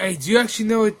 Hey, do you actually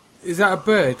know it? Is that a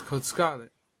bird called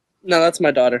Scarlet? No, that's my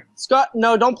daughter.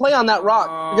 No, don't play on that rock.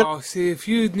 Oh, see, if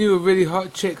you knew a really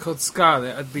hot chick called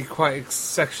Scarlet, I'd be quite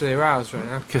sexually aroused right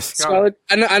now. Because Scarlett.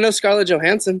 I know Scarlett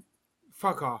Johansson.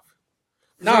 Fuck off.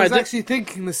 No, I was I did- actually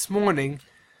thinking this morning,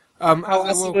 as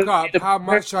I woke up, how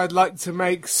much I'd like to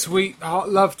make sweet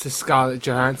hot love to Scarlett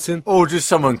Johansson. Or just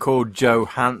someone called Joe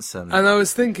Hansen. And I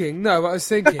was thinking,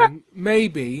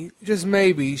 maybe, just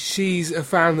maybe, she's a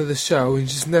fan of the show and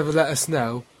just never let us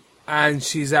know. And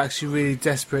she's actually really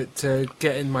desperate to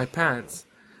get in my pants.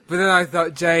 But then I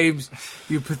thought, James,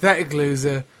 you pathetic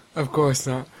loser. Of course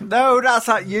not. No, that's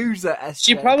that user.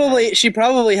 She probably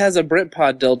has a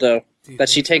Britpod dildo that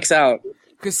she takes out.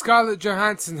 Because Scarlett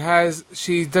Johansson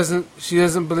she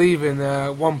doesn't believe in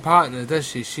one partner, does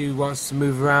she? She wants to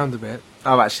move around a bit.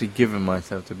 I've actually given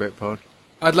myself to Britpod.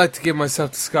 I'd like to give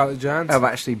myself to Scarlett Johansson. I've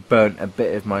actually burnt a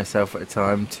bit of myself at a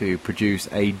time to produce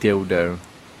a dildo.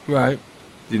 Right.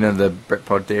 You know the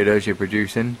Britpod dildos you're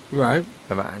producing? Right.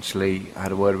 I've actually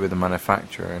had a word with the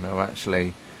manufacturer, and I've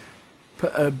actually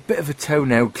put a bit of a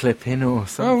toenail clip in or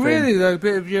something. Oh, really? Like a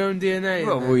bit of your own DNA?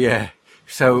 Well, yeah.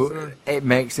 So it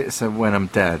makes it so when I'm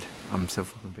dead, I'm still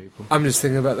fucking people. I'm just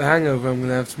thinking about the hangover I'm going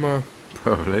to have tomorrow.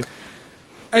 Probably.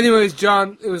 Anyways,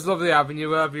 John, it was lovely having you.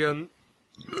 We'll have you on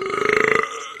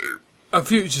a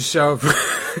future show.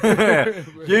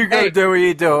 You go do what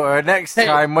you do. Next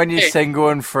time, when you're single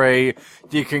and free,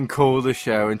 you can call the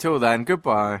show. Until then,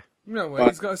 goodbye. No way,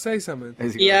 he's got to say something.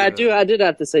 Yeah, I did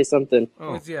have to say something.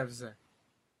 Oh. What does he have to say?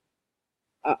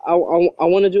 I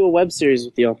want to do a web series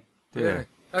with y'all. Yeah.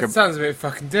 That sounds a bit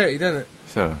fucking dirty, doesn't it?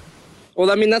 So.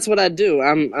 Well, I mean, that's what I do.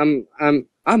 I'm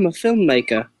a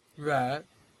filmmaker. Right.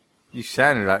 You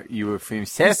sounded like you were from You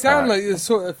South sound Park. like the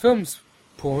sort of film's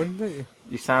porn, don't you?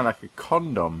 You sound like a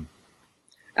condom.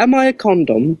 Am I a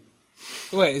condom?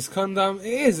 Wait, is condom? It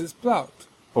is. It's blocked.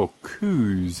 Or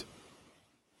coos.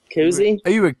 Koozie?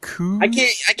 Are you a coos?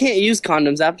 I can't use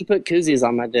condoms. I have to put koozies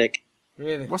on my dick.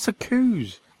 Really? What's a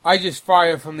coos? I just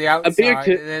fire from the outside.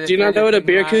 Do you not know what a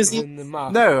beer koozie?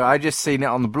 No, I just seen it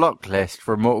on the block list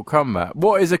for Mortal Kombat.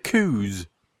 What is a coos?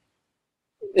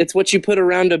 It's what you put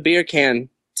around a beer can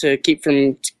to keep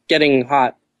from getting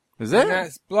hot. Is it? And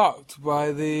that's blocked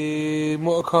by the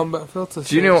Mortal Kombat filter.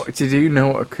 Did you know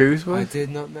what a coos was? I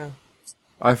did not know.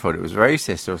 I thought it was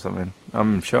racist or something.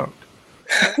 I'm shocked.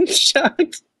 I'm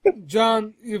shocked.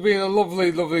 John, you've been a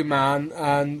lovely, lovely man,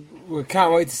 and we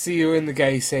can't wait to see you in the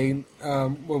gay scene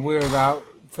when we're about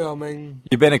filming.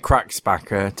 You've been a crack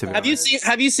spacker. To be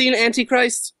Have you seen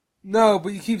Antichrist? No, but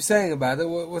you keep saying about it.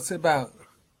 What's it about?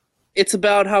 It's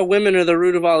about how women are the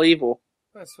root of all evil.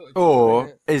 That's what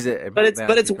Or is it? But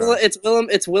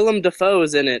it's Willem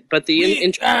Dafoe's in it. But the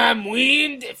intro. I'm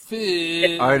Willem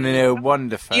Dafoe. I only know one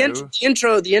Dafoe.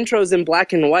 The intro's in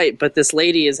black and white. But this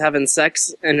lady is having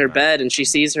sex in her bed, and she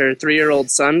sees her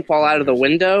 3-year-old son fall out of the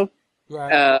window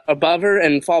above her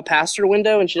and fall past her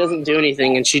window, and she doesn't do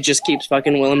anything, and she just keeps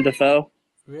fucking Willem Dafoe.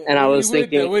 And I was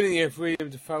thinking, wouldn't you, if Willem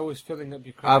Dafoe was filling up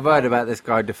your crowd? I've heard about this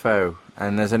guy Defoe,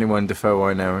 and there's only one Defoe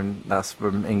I know, and that's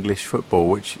from English football,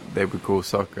 which they would call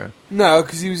soccer. No,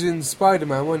 because he was in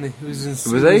Spider-Man, wasn't he? He was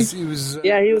in. Was he? He was.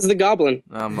 Yeah, he was the Goblin.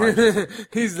 Oh, my.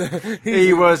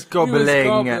 He was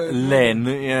Gobbling Lynn.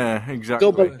 Yeah,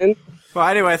 exactly. Goblin. Well,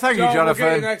 anyway, thank you,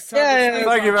 Jonathan.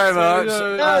 Thank you very much.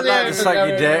 I'd like to suck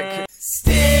your dick.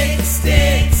 Stick,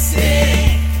 stick,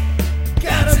 stick.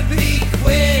 Gotta be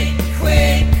quick,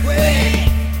 quick, quick.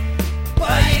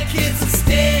 Buy your kids a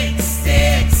stick,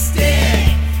 stick,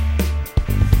 stick.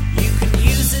 You can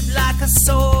use it like a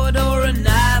sword or a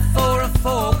knife or a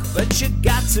fork, but you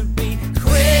got to be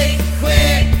quick,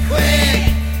 quick,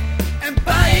 quick. And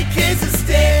buy your kids a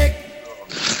stick.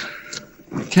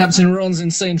 Captain Ron's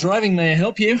Insane Driving, may I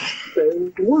help you?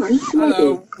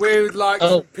 Hello, we would like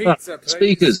some pizza, please.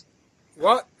 Speakers.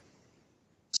 What?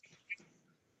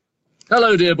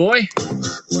 Hello, dear boy.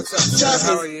 What's up, sir?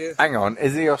 How are you? Hang on,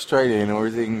 is he Australian or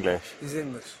is he English? He's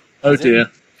English. Oh,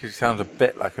 dear. He sounds a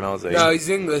bit like an Aussie. No, he's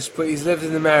English, but he's lived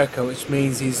in America, which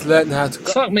means he's learned how to...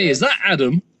 Fuck me, is that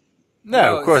Adam?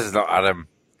 No, of course it's not Adam.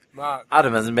 Mark.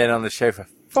 Adam hasn't been on the show for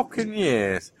fucking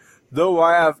years. Though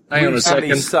I have Hang on a recently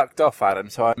second. sucked off Adam,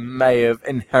 so I may have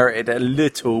inherited a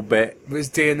little bit. It was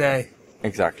DNA.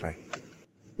 Exactly.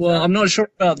 Well, I'm not sure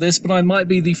about this, but I might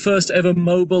be the first ever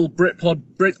mobile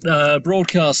Britpod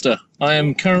broadcaster. I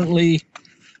am currently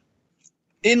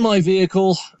in my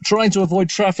vehicle trying to avoid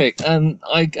traffic, and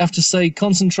I have to say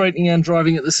concentrating and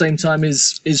driving at the same time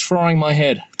is frying my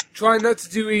head. Try not to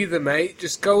do either, mate.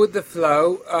 Just go with the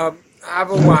flow.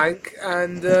 Have a wank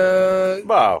and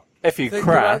Well, if you think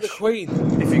about crash, the Queen.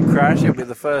 if you crash, it'll be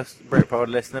the first Britpod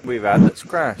listener we've had that's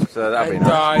crashed. So that'd be And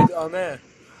nice. died on air.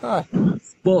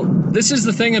 Well, this is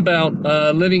the thing about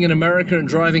living in America and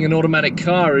driving an automatic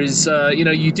car is,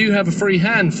 you do have a free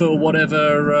hand for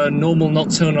whatever normal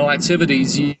nocturnal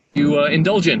activities you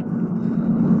indulge in.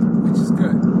 Which is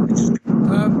good.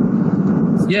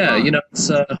 Yeah, it's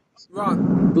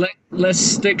Ron, less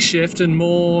stick shift and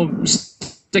more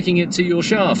sticking it to your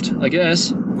shaft, I guess.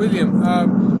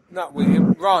 not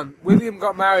William, Ron. William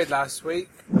got married last week.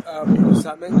 What's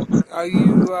that mean? Are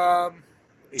you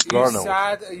Ronald.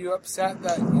 sad? Are you upset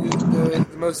that the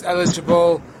most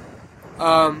eligible,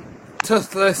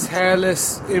 toothless,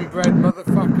 hairless, inbred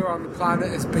motherfucker on the planet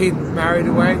has been married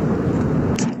away?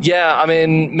 Yeah, I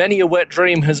mean, many a wet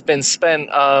dream has been spent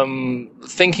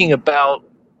thinking about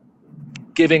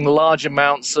giving large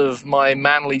amounts of my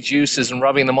manly juices and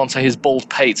rubbing them onto his bald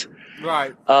pate.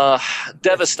 Right.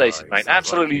 Devastated, mate. Sounds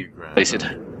Absolutely like Hugh Grant.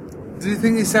 devastated. Do you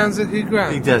think he sounds like Hugh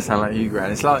Grant? He does sound like Hugh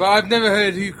Grant. It's like But I've never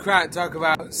heard Hugh Grant talk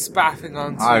about spaffing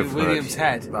onto I've William's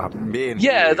heard, head. Me and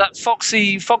Yeah, Hugh, that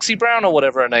Foxy Brown or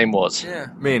whatever her name was. Yeah.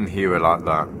 me and Hugh are like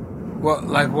that. What?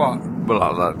 Like what?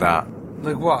 But like that.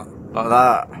 Like what? Like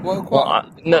that. What?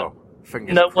 Well, no, Oh,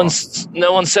 fingers no crossed.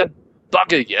 one said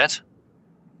bugger yet.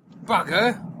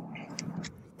 Bugger?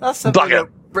 That's something Bugger.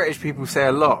 that British people say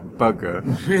a lot. Bugger.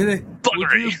 Really?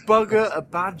 Would you Buggery. bugger a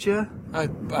badger? I've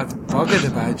buggered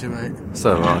a badger, mate.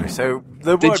 So long. So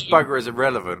the Did word you- bugger is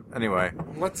irrelevant. Anyway.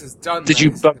 Once it's done, Did mate, you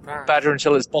it's in the bug past. badger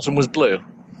until its bottom was blue?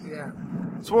 Yeah.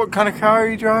 So what kind of car are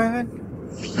you driving?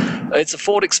 It's a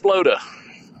Ford Exploder.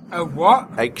 A what?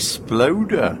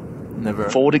 Exploder. Never.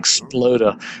 Ford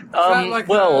Exploder. Is that like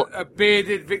Well, a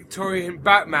bearded Victorian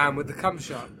Batman with the cum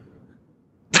shot?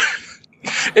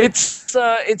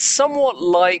 it's somewhat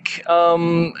like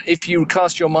if you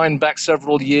cast your mind back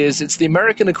several years, it's the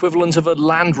American equivalent of a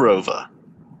Land Rover.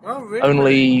 Oh, really?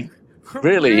 Only,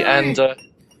 really, and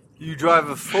You drive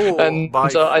a 4 and by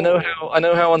I know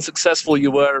 4. how unsuccessful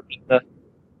you were.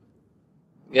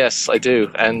 Yes, I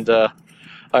do, and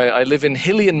I live in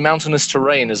hilly and mountainous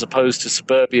terrain as opposed to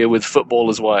suburbia with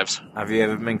footballers' wives. Have you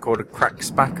ever been called a crack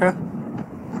spacker?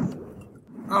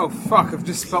 Oh, fuck, I've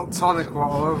just spelt tonic water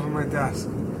all over my desk.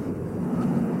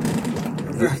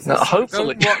 Now,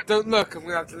 hopefully, Don't look, I'm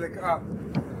going to have to look it up.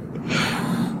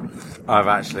 I've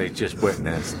actually just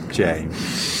witnessed James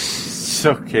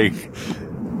sucking.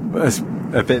 That's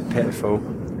a bit pitiful.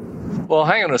 well,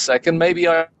 hang on a second. Maybe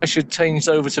I should change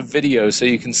over to video so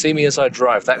you can see me as I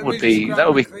drive. That Let would me just be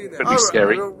grab and pretty clean it.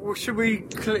 scary. Well, should we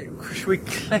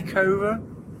click over?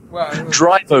 Well,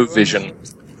 Drive-O-Vision.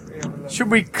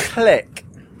 Should we click?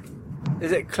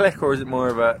 Is it click or is it more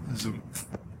of a zoom?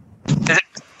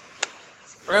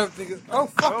 I don't think it's... Oh,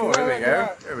 fuck Oh, it, here we look go.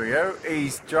 at that. Here we go.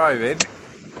 He's driving.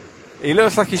 He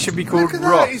looks like he should be called Look at that,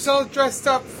 Ross. he's all dressed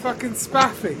up fucking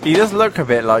spaffy. He does look a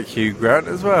bit like Hugh Grant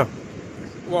as well.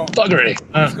 What? Buggery.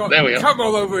 He's got There we go. cum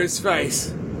all over his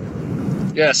face.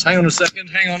 Yes, hang on a second.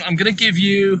 Hang on. I'm going to give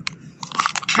you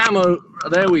camo.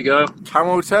 There we go.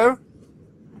 Camel toe?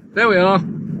 There we are.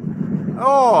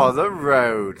 Oh, the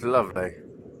road. Lovely.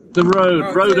 The road.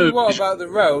 Oh, Road tell you O- what about The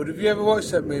Road? Have you ever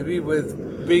watched that movie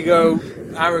with Big O,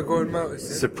 Aragorn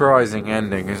Motorcycle? Surprising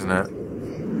ending, isn't it?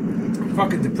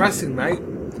 Fucking depressing, mate.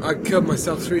 I killed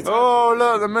myself 3 times. Oh,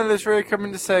 look, the military are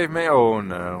coming to save me. Oh,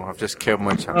 no, I've just killed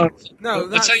my child. No, I'll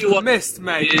that's tell you the what- mist,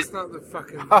 mate. It's not the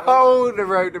fucking... Oh, the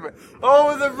road.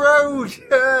 Oh, the road.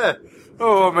 Yeah.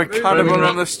 Oh, I'm a cannibal road.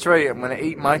 on the street. I'm going to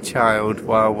eat my child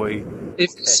while we... If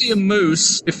you see a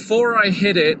moose, before I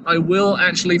hit it, I will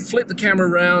actually flip the camera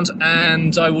around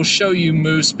and I will show you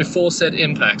moose before said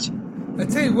impact. I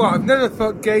tell you what, I've never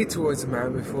felt gay towards a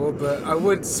man before, but I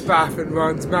would spaff in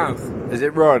Ron's mouth. Is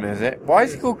it Ron, is it? Why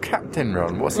is he called Captain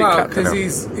Ron? What's he Well, Captain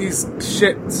because of? he's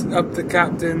shipped up the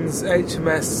captain's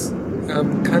HMS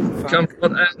cunt Come fuck.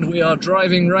 on, and we are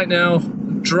driving right now.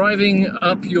 Driving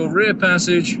up your rear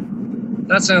passage.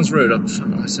 That sounds rude.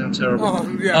 I sound terrible.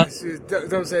 Oh, yes,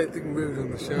 don't say anything rude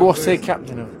on the show. What's he please.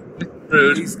 Captain of?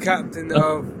 Rude. He's captain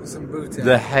of some booty.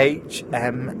 The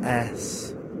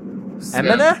HMS.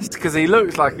 M&S? Because he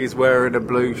looks like he's wearing a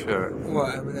blue shirt.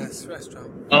 What, M&S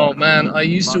restaurant? Oh man, I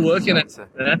used to work in it.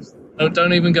 Spencer. No,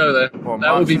 don't even go there. What,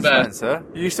 That would be Marks and bad. Spencer?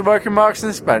 You used to work in Marks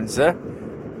and Spencer?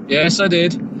 Yes, I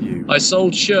did. You I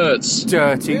sold shirts.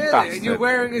 dirty Really? bastard. And you're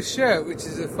wearing a shirt, which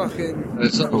is a fucking...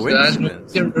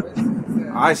 Coincidence.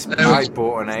 I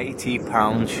bought an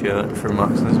 £80 shirt from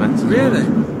Marks and Spencer. Really?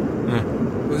 Yeah.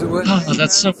 Was it worth Oh,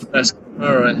 that's so best.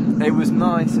 All right. It was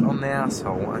nice on the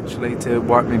asshole actually to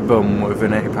wipe my bum with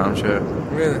an £80 shirt.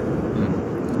 Really?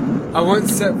 I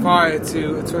once set fire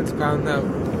to a £20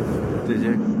 note. Did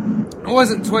you? It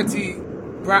wasn't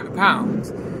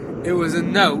 £20. It was a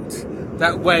note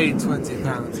that weighed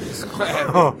 £20. It was quite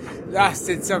heavy. Oh.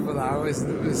 Lasted several hours,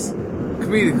 and it was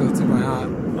comedical to my heart.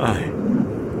 Aye.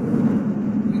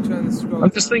 You trying to scroll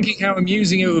I'm just down? thinking how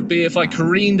amusing it would be if I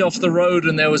careened off the road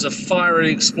and there was a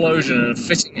fiery explosion and a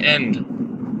fitting end.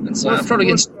 And so I'd probably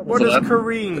get in trouble What for does that.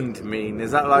 careened mean?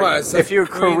 Is that like Well, it's if you're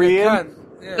Korean?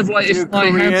 Yeah. If, like, If you're if I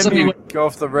had Korean, something you go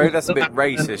off the road. That's a bit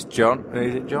racist, John.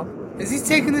 Is it, John? Is he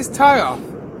taking his tie off?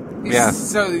 He's Yeah.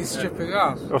 slowly stripping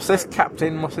off. What's this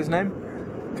captain? What's his name?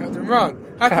 Captain Ron.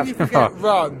 How can you Captain forget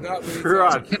Ron? That many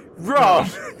Ron. times? Ron.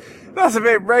 That's a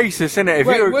bit racist, isn't it? If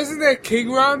Wait, you were, wasn't there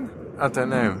King Ron? I don't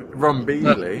know. Ron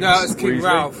Beasley. No, it's King Weasley?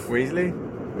 Ralph. Weasley.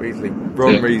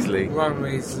 Ron Yeah. Weasley. Ron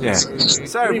Weasley. Yeah.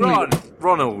 So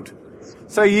Ronald.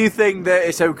 So you think that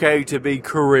it's okay to be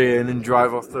Korean and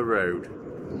drive off the road?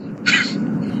 That's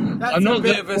I'm a not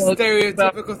bit of a gonna-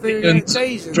 stereotypical thing against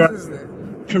Asians, isn't it?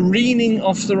 Careening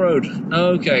off the road.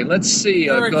 Okay, let's see.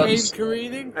 I've got. Hurricane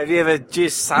careening? Have you ever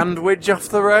jizzed sandwich off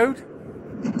the road?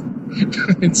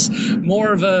 It's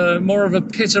more of a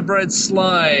pita bread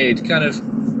slide kind of.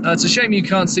 It's a shame you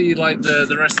can't see like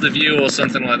the rest of the view or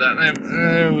something like that.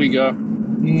 There we go.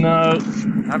 No.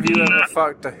 Have you ever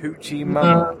fucked a hoochie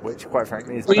mama? Which, quite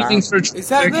frankly, is Weaving bad. through Is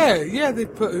that there? Yeah, they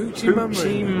put Hoochie Mama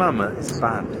Hoochie in. mama is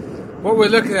bad. What we're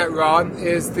looking at, Ron,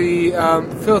 is the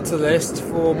filter list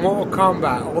for Mortal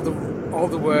Kombat. All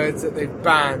the words that they've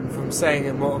banned from saying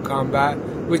in Mortal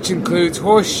Kombat, which includes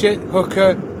horse shit,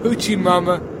 hooker, Hoochie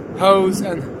Mama, hose,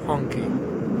 and honky.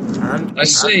 And I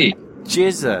see.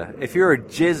 jizzer. If you're a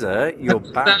jizzer, you're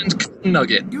banned. And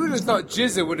nugget. You would have thought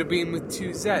Jizzer would have been with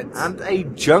two Z's. And a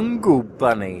jungle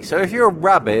bunny. So if you're a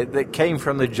rabbit that came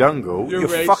from the jungle, You're you're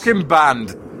racist. fucking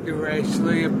banned. You're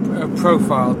racially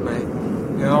profiled, mate.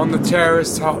 You're on the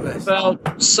terrorist hot list.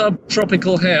 About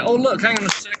subtropical hair. Oh look, hang on a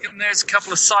second. There's a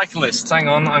couple of cyclists. Hang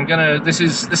on, I'm gonna. This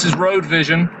is road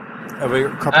vision. Have we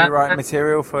got copyright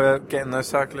material for getting those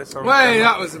cyclists on? Wait,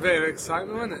 that was a bit of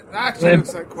excitement, wasn't it? That actually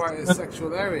looks like quite a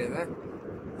sexual area there.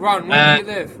 Ron, where do you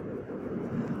live?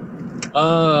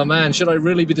 Oh man, should I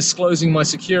really be disclosing my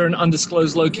secure and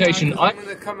undisclosed location? I'm going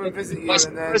to come and visit you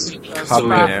and then Come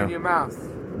spat here. in your mouth.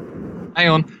 Hang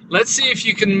on. Let's see if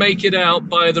you can make it out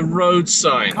by the road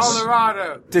signs.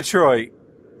 Colorado. Detroit.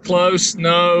 Close.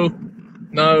 No.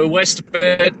 West a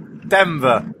bit.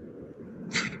 Denver.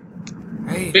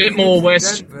 Hey, Bit if more it's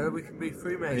west. Denver, we can be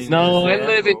Freemasons. No, I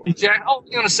live in Jack. Oh,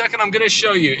 hang on a second. I'm going to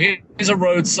show you. Here's a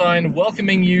road sign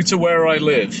welcoming you to where I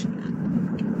live.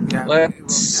 Yeah,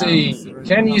 Let's see.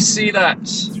 Can you see that?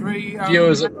 Three.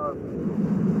 Viewers.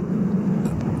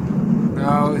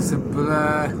 No, it's a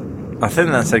blur. I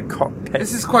think that's a cockpit.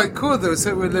 This is quite cool though.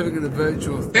 So we're living in a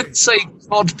virtual thing. Let's say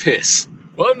Cod Piss.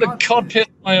 Welcome to Cod Piss,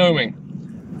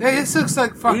 Wyoming. Hey, this looks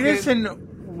like He fucking. lives in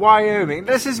Wyoming.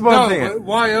 This is one No, thing. but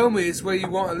Wyoming is where you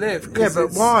want to live. 'cause Yeah, but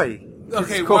it's- why?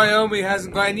 Okay, It's called- Wyoming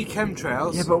hasn't got any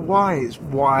chemtrails. Yeah, but why? It's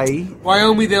why.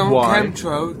 Wyoming, they don't Why?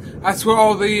 chemtrails. That's where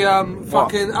all the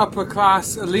fucking upper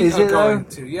class elite Is are it going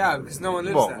though? to. Yeah, because no one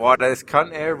lives What? there. Why this cunt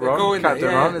here, They're Ron? going there, Captain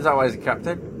yeah. Ron? Is that why he's a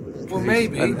captain? Well, He's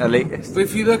maybe. an elitist. But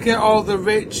if you look at all the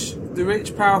rich,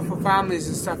 powerful families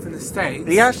and stuff in the States,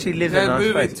 He actually lives in they're a nice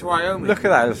moving place. to Wyoming. Look at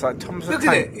that. It's like Thomas the Look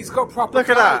Tank. at it. He's got proper Look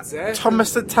at clouds that. there.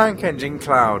 Thomas the Tank Engine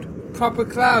cloud. Proper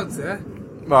clouds there.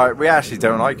 Right, we actually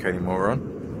don't like you anymore, Ron.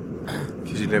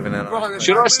 Because you live in a... Ron, if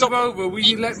Should I I move stop- over, will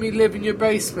you let me live in your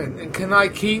basement? And can I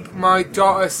keep my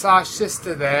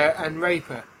daughter/sister there and rape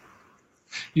her?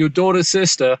 Your daughter's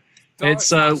sister. It's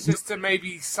Daughter/sister,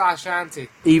 maybe slash auntie.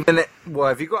 Even... Well,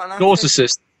 have you got an attic? daughter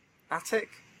sister. Attic?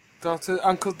 Daughter,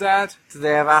 uncle, dad. Do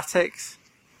they have attics?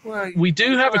 Well, We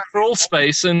do have a crawl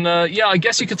space, and yeah, I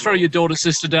guess you could throw your daughter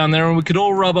sister down there, and we could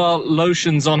all rub our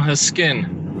lotions on her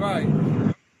skin. right.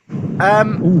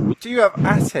 Do you have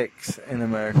attics in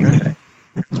America?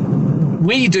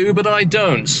 We do, but I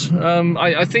don't.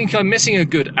 I think I'm missing a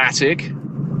good attic. Do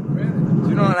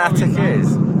you know what an attic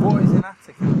is? What is an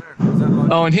attic in America? Is that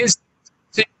like... Oh, and here's.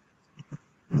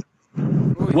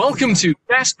 Welcome to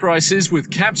Gas Prices with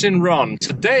Captain Ron.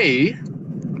 Today,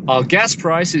 our gas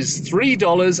price is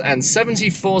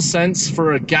 $3.74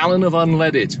 for a gallon of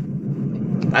unleaded.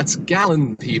 That's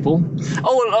Gallon, people.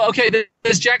 Oh, okay,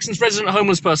 there's Jackson's resident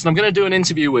homeless person. I'm going to do an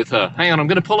interview with her. Hang on, I'm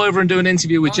going to pull over and do an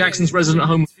interview with Jackson's resident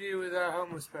homeless... Interview with a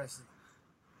homeless person.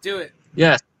 Do it.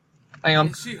 Yeah. Hang on.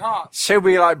 Is she hot? She'll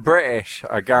be like British,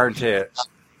 I guarantee it.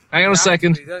 Hang on a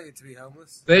second. You don't need to be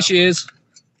homeless. There she is.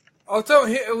 Oh, don't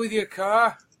hit her with your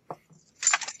car.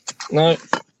 No.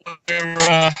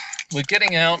 We're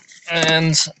getting out,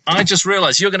 and I just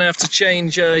realised you're going to have to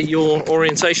change your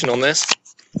orientation on this.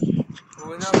 Well,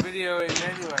 we're not videoing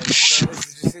anyway, so this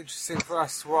is just interesting for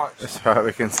us to watch. That's right,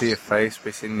 we can see your face,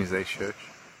 but seeing as they should.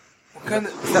 What kind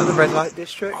of... Is that the red light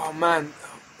district? Oh man,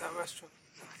 that restaurant.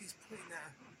 Look, he's putting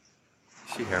that.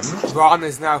 Is she homeless? Ron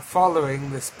is now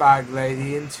following this bag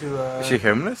lady into a Is she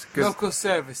homeless? 'Cause local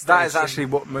service station. that is actually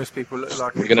what most people look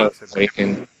like. We're going to wake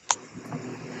in.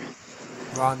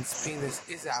 Ron's penis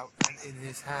is out and in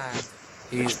his hand.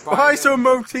 He is Buy buying some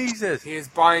Maltesers! He is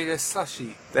buying a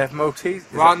slushie. They have Maltesers.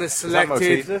 Ron has Is that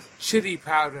selected Maltesers? chili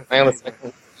powder. Hang on a flavour.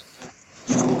 second.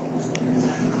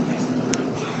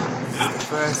 This is the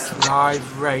first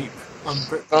live rape on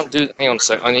Brit. Can't do... Hang on a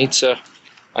sec. I need to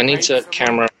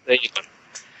camera... There you go.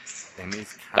 They need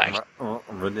Back. camera. Oh,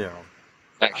 video.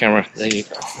 That camera. There you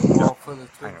go. Wall full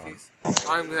of Twinkies.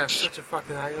 I'm gonna have such a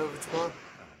fucking hangover tomorrow.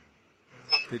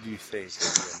 Did you see?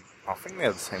 I think they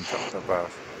have the same chocolate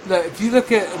bars. Look, if you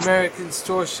look at American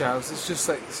store shelves, it's just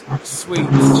like sweets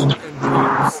and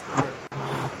pops.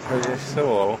 Oh, yeah,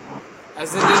 so.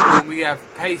 As in England, we have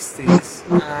pasties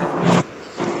and...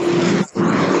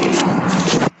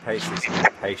 Pastries and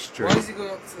pastry. Why is he going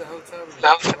up to the hotel?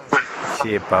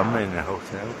 See a bum in a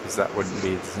hotel? Because that wouldn't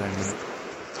be the same.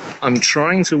 I'm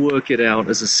trying to work it out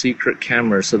as a secret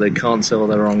camera so they can't tell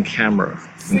they're on camera.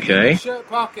 Okay? Shirt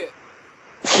pocket.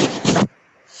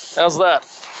 How's that?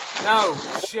 No,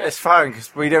 shit. It's fine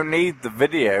because we don't need the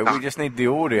video, we just need the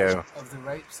audio. Of the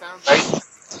rape sound?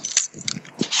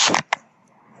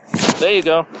 There you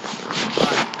go.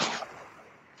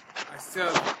 I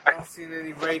still haven't seen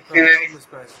any rape on a homeless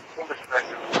person.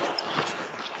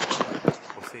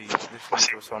 We'll see, this one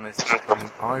was on his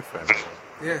iPhone.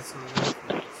 Yeah, it's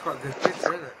quite a good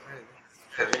picture, isn't it?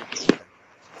 Really?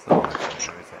 It's not iPhone,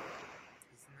 is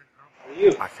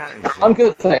it? I can't even see. I'm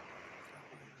good, thanks.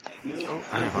 Oh,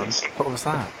 hang on. What was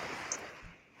that?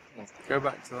 Go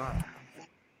back to that.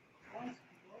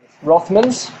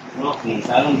 Rothmans? Rothmans,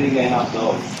 I don't think I have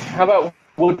those. How about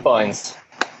Woodbines?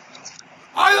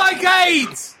 I like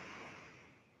AIDS!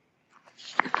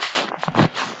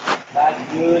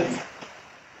 That's good.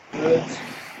 Good.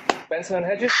 Benson and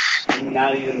Hedges?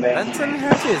 Not even bad. Benton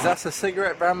Hedges, that's a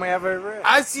cigarette brand we have over here.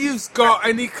 As you've got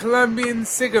any Colombian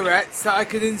cigarettes that I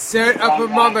could insert up a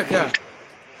Monica.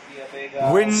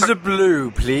 Windsor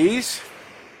Blue, please.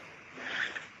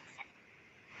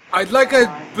 I'd like a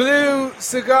blue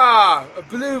cigar, a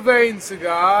blue vein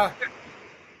cigar.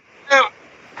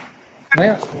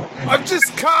 Yeah. I've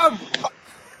just come!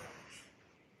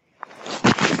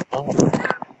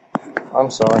 I'm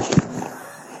sorry.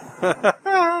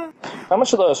 How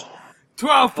much are those?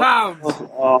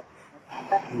 £12.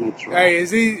 Hey,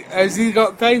 has he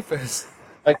got papers?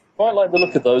 I quite like the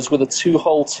look of those with a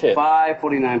 2-hole tip.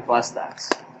 $5.49 plus tax.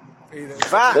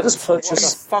 VAT? Let us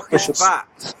purchase. What the fuck is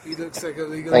VAT? He looks like a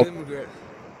legal Thank- immigrant.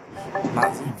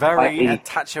 That's very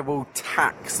attachable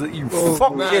tax that you Oh,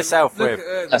 fuck man, yourself look with. at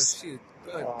her, Yes. she-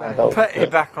 bang. don't- Put it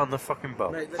back on the fucking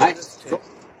boat. Mate, look at this chick.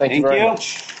 Thank you Thank very you.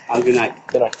 much. Have a good night.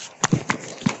 Good night.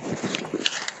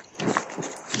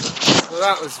 Well,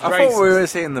 that was I racist. thought we were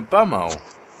seeing the bumhole.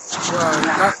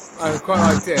 Well, I quite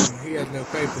liked him. He had no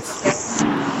papers.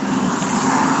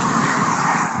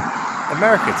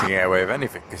 America can get away with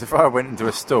anything, because if I went into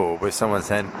a store with someone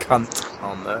saying cunt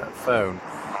on the phone,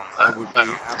 I would be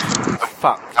absolutely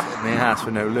fucked in the ass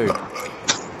for no lube.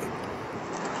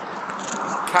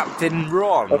 Captain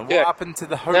Ron, Okay. what happened to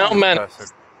the Now, homeless man. person?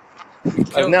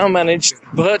 I've now managed to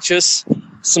purchase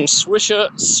some Swisher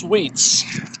Sweets,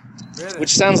 Really?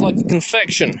 which sounds like a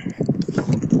confection,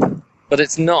 but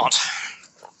it's not.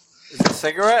 Is it a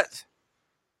cigarette?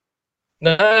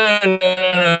 No.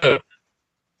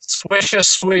 Swisher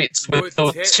Sweets with the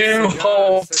Wood tip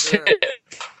 2-hole cigars, tip.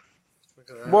 Look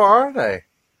at that. What are they?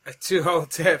 A 2-hole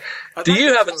tip. I'd Do like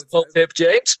you have a 2-hole tip,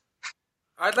 James?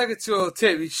 I'd like a 2-hole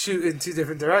tip. You'd shoot in two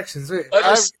different directions, wouldn't you?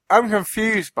 I'm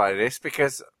confused by this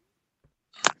because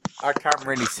I can't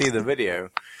really see the video.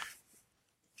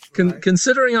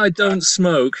 Considering I don't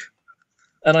smoke,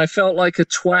 and I felt like a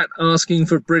twat asking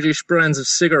for British brands of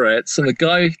cigarettes, and the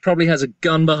guy probably has a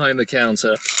gun behind the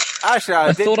counter, Actually,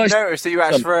 I didn't thought I notice that you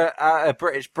asked for a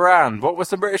British brand. What was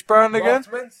the British brand again?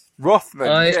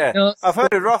 Rothmans, yeah. I've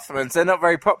heard of Rothmans. They're not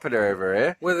very popular over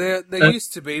here. Well, they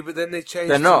used to be, but then they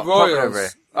changed They're not to Royals. popular over here.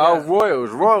 Oh,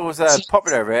 Royals. Royals are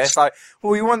popular over here. It's like,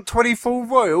 oh, you want 24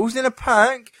 Royals in a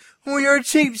pack? Oh, you're a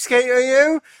cheapskate, are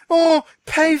you? Oh,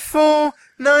 pay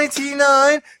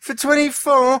 $4.99 for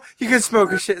 24. You can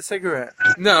smoke a shit cigarette.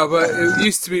 No, but it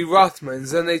used to be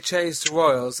Rothmans, then they changed to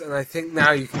Royals, and I think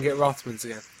now you can get Rothmans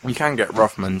again. You can get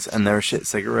Rothmans, and they're a shit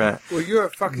cigarette. Well, you're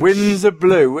a fucking... Windsor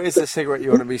Blue is the cigarette you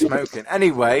want to be smoking.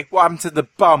 Anyway, what happened to the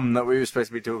bum that we were supposed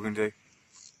to be talking to?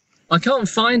 I can't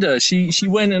find her. She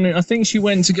went, and I think she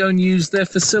went to go and use their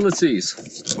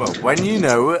facilities. Well, when you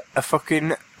know a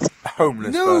fucking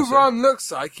homeless person... No, Ron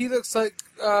looks like. He looks like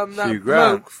that Hugh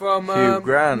Grant. bloke from... Hugh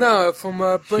Grant. No, from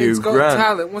Britain's Hugh Got Grant.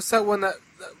 Talent. What's that one? That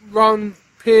Ron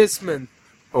Pierceman.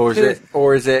 Or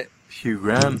is it Hugh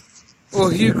Grant? Or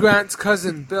Hugh Grant's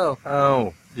cousin, Bill.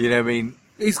 Oh, you know what I mean?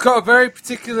 He's got a very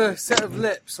particular set of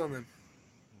lips on him.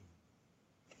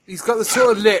 He's got the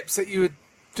sort of lips that you would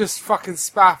just fucking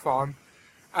spaff on,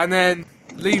 and then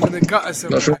leave in the gutter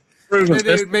somewhere. And then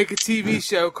they would make a TV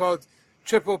show called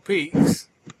Triple Peaks,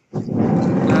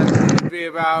 and it would be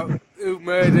about who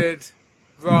murdered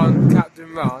Ron,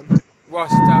 Captain Ron,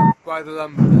 washed up by the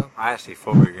lumber mill. I actually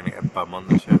thought we were going to get a bum on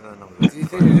the show then. Do you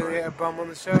think we're going to get a bum on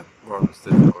the show? Ron's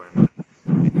disappointed.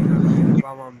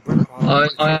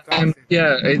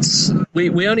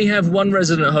 We only have one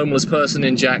resident homeless person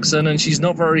in Jackson, and she's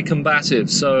not very combative,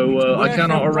 so I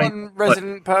cannot arrange. One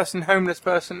resident person, homeless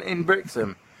person in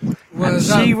Brixham. Well, and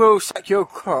she will suck your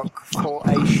cock for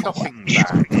a shopping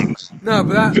bag. No,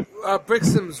 but that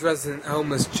Brixham's resident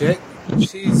homeless chick,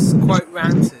 she's quite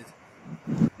ranted,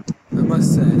 I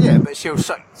must say. Yeah, but she'll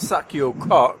suck your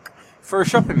cock for a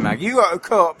shopping bag. You got a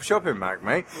co-op shopping bag,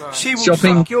 mate. Right. She will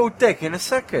suck your dick in a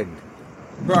second.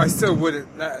 But I still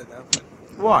wouldn't let her though.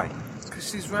 Why? Because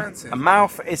she's ranted. A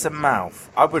mouth is a mouth.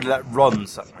 I would let Ron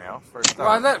suck me off for a start. Well,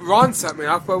 I'd let Ron suck me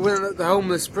off, but I wouldn't let the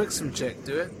homeless Brixham chick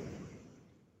do it.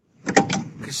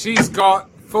 Because she's got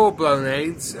full-blown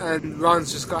AIDS, and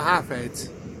Ron's just got half AIDS.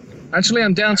 Actually,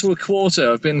 I'm down to a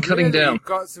quarter. I've been cutting down. You've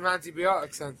got some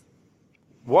antibiotics then.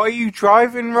 What are you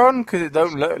driving, Ron? Because it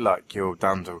don't look like you're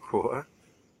down to a quarter.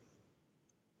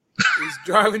 He's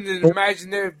driving an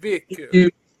imaginary vehicle.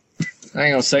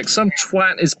 Hang on a sec. Some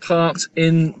twat is parked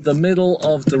in the middle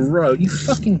of the road. You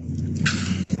fucking...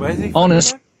 Where's he?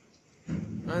 Honest.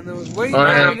 I know. Where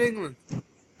are you in England?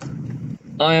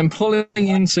 I am pulling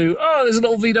into... Oh, there's a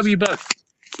little VW bug.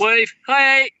 Wave.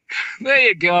 Hi. There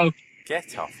you go.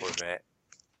 Get off with it.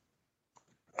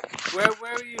 Where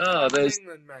are you from in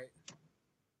England, mate?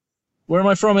 Where am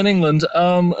I from in England?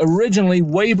 Originally,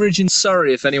 Weybridge in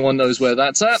Surrey, if anyone knows where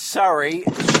that's at. Surrey,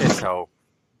 shithole.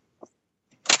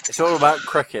 It's all about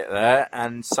cricket there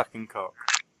and sucking cock.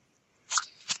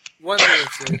 One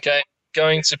minute. Okay,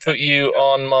 going to put you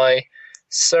on my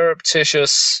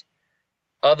surreptitious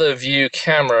other view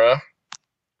camera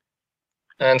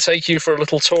and take you for a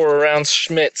little tour around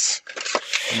Schmitz.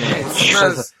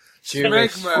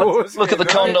 Schmegma. Look at the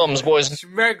condoms, boys.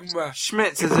 Schmegma.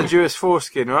 Schmitz is a Jewish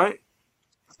foreskin, right?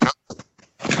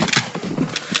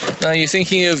 Now you're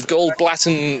thinking of Goldblatt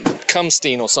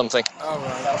Kumstein or something. Oh,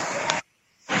 right.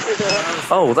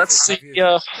 Oh, that's the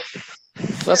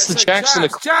Jackson.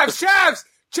 Chavs!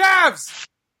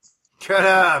 Cut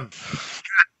him!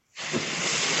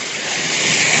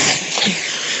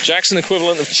 Jackson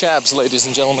equivalent of Chabs, ladies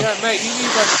and gentlemen. Yeah, mate, you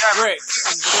need like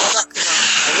bricks.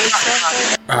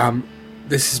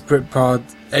 This is Britpod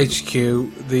HQ.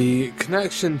 The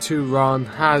connection to Ron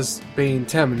has been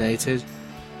terminated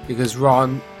because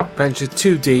Ron ventured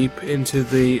too deep into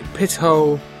the pit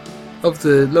hole of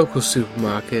the local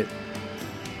supermarket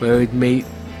where he'd meet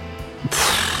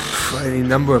any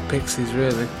number of pixies,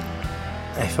 really.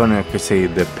 If only I could see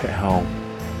the pit hole.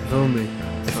 If only.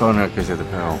 If only I could see the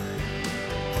pit hole.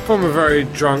 From a very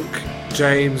drunk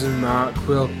James and Mark,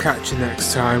 we'll catch you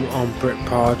next time on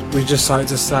Britpod. We just like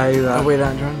to say that... Are we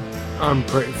that drunk? I'm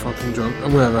pretty fucking drunk.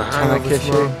 I'm gonna have a Can I hangover kiss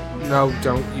tomorrow. you? No,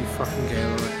 don't, you fucking gay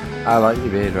lord. I like your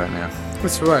beard right now.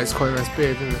 That's alright, it's quite a nice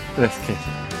beard, isn't it? Let's kiss.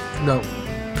 No.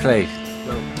 Please.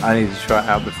 No. I need to try it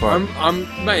out before. I'm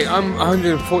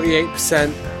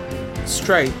 148%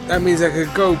 straight. That means I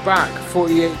could go back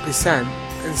 48%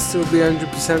 and still be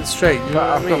 100% straight. You know what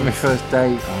I I've mean? got my first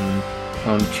date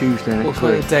on Tuesday What next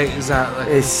kind week. of date is that? Like?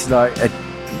 It's like a...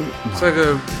 It's like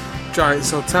a giant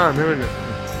sultan, isn't it?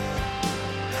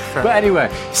 But anyway,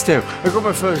 still, I got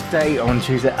my first date on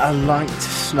Tuesday. I like to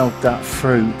snog that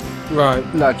fruit. Right.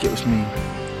 Like it was me.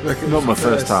 Like it Not was my the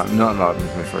first time. Not like it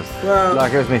was my first. Well,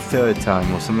 Like it was my third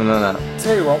time or something like that.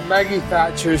 tell you what, Maggie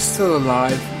Thatcher is still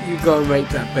alive. You go and rate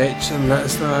that bitch and let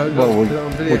us know. Well, Let's put it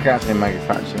on video. we can't say Maggie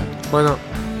Thatcher Why not?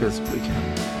 because we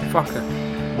can. Fuck her.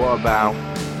 What about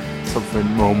something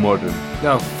more modern?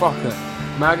 No, fuck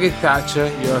her. Maggie Thatcher,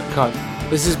 you're a cunt.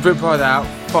 This is Britpod out.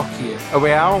 Fuck you. Are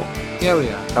we out? Here we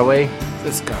are. Are we?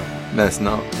 Let's go. No, it's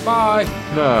not. Bye.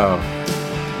 No.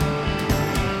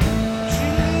 She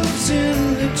lives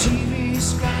in the TV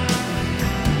sky.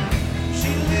 She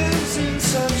lives in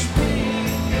such pain.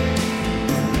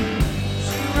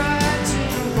 She rides in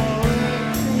a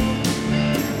roller,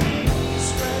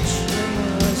 stretched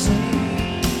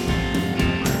limousine.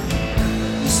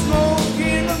 We smoke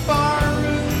in a bar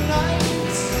at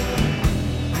night.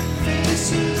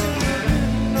 Faces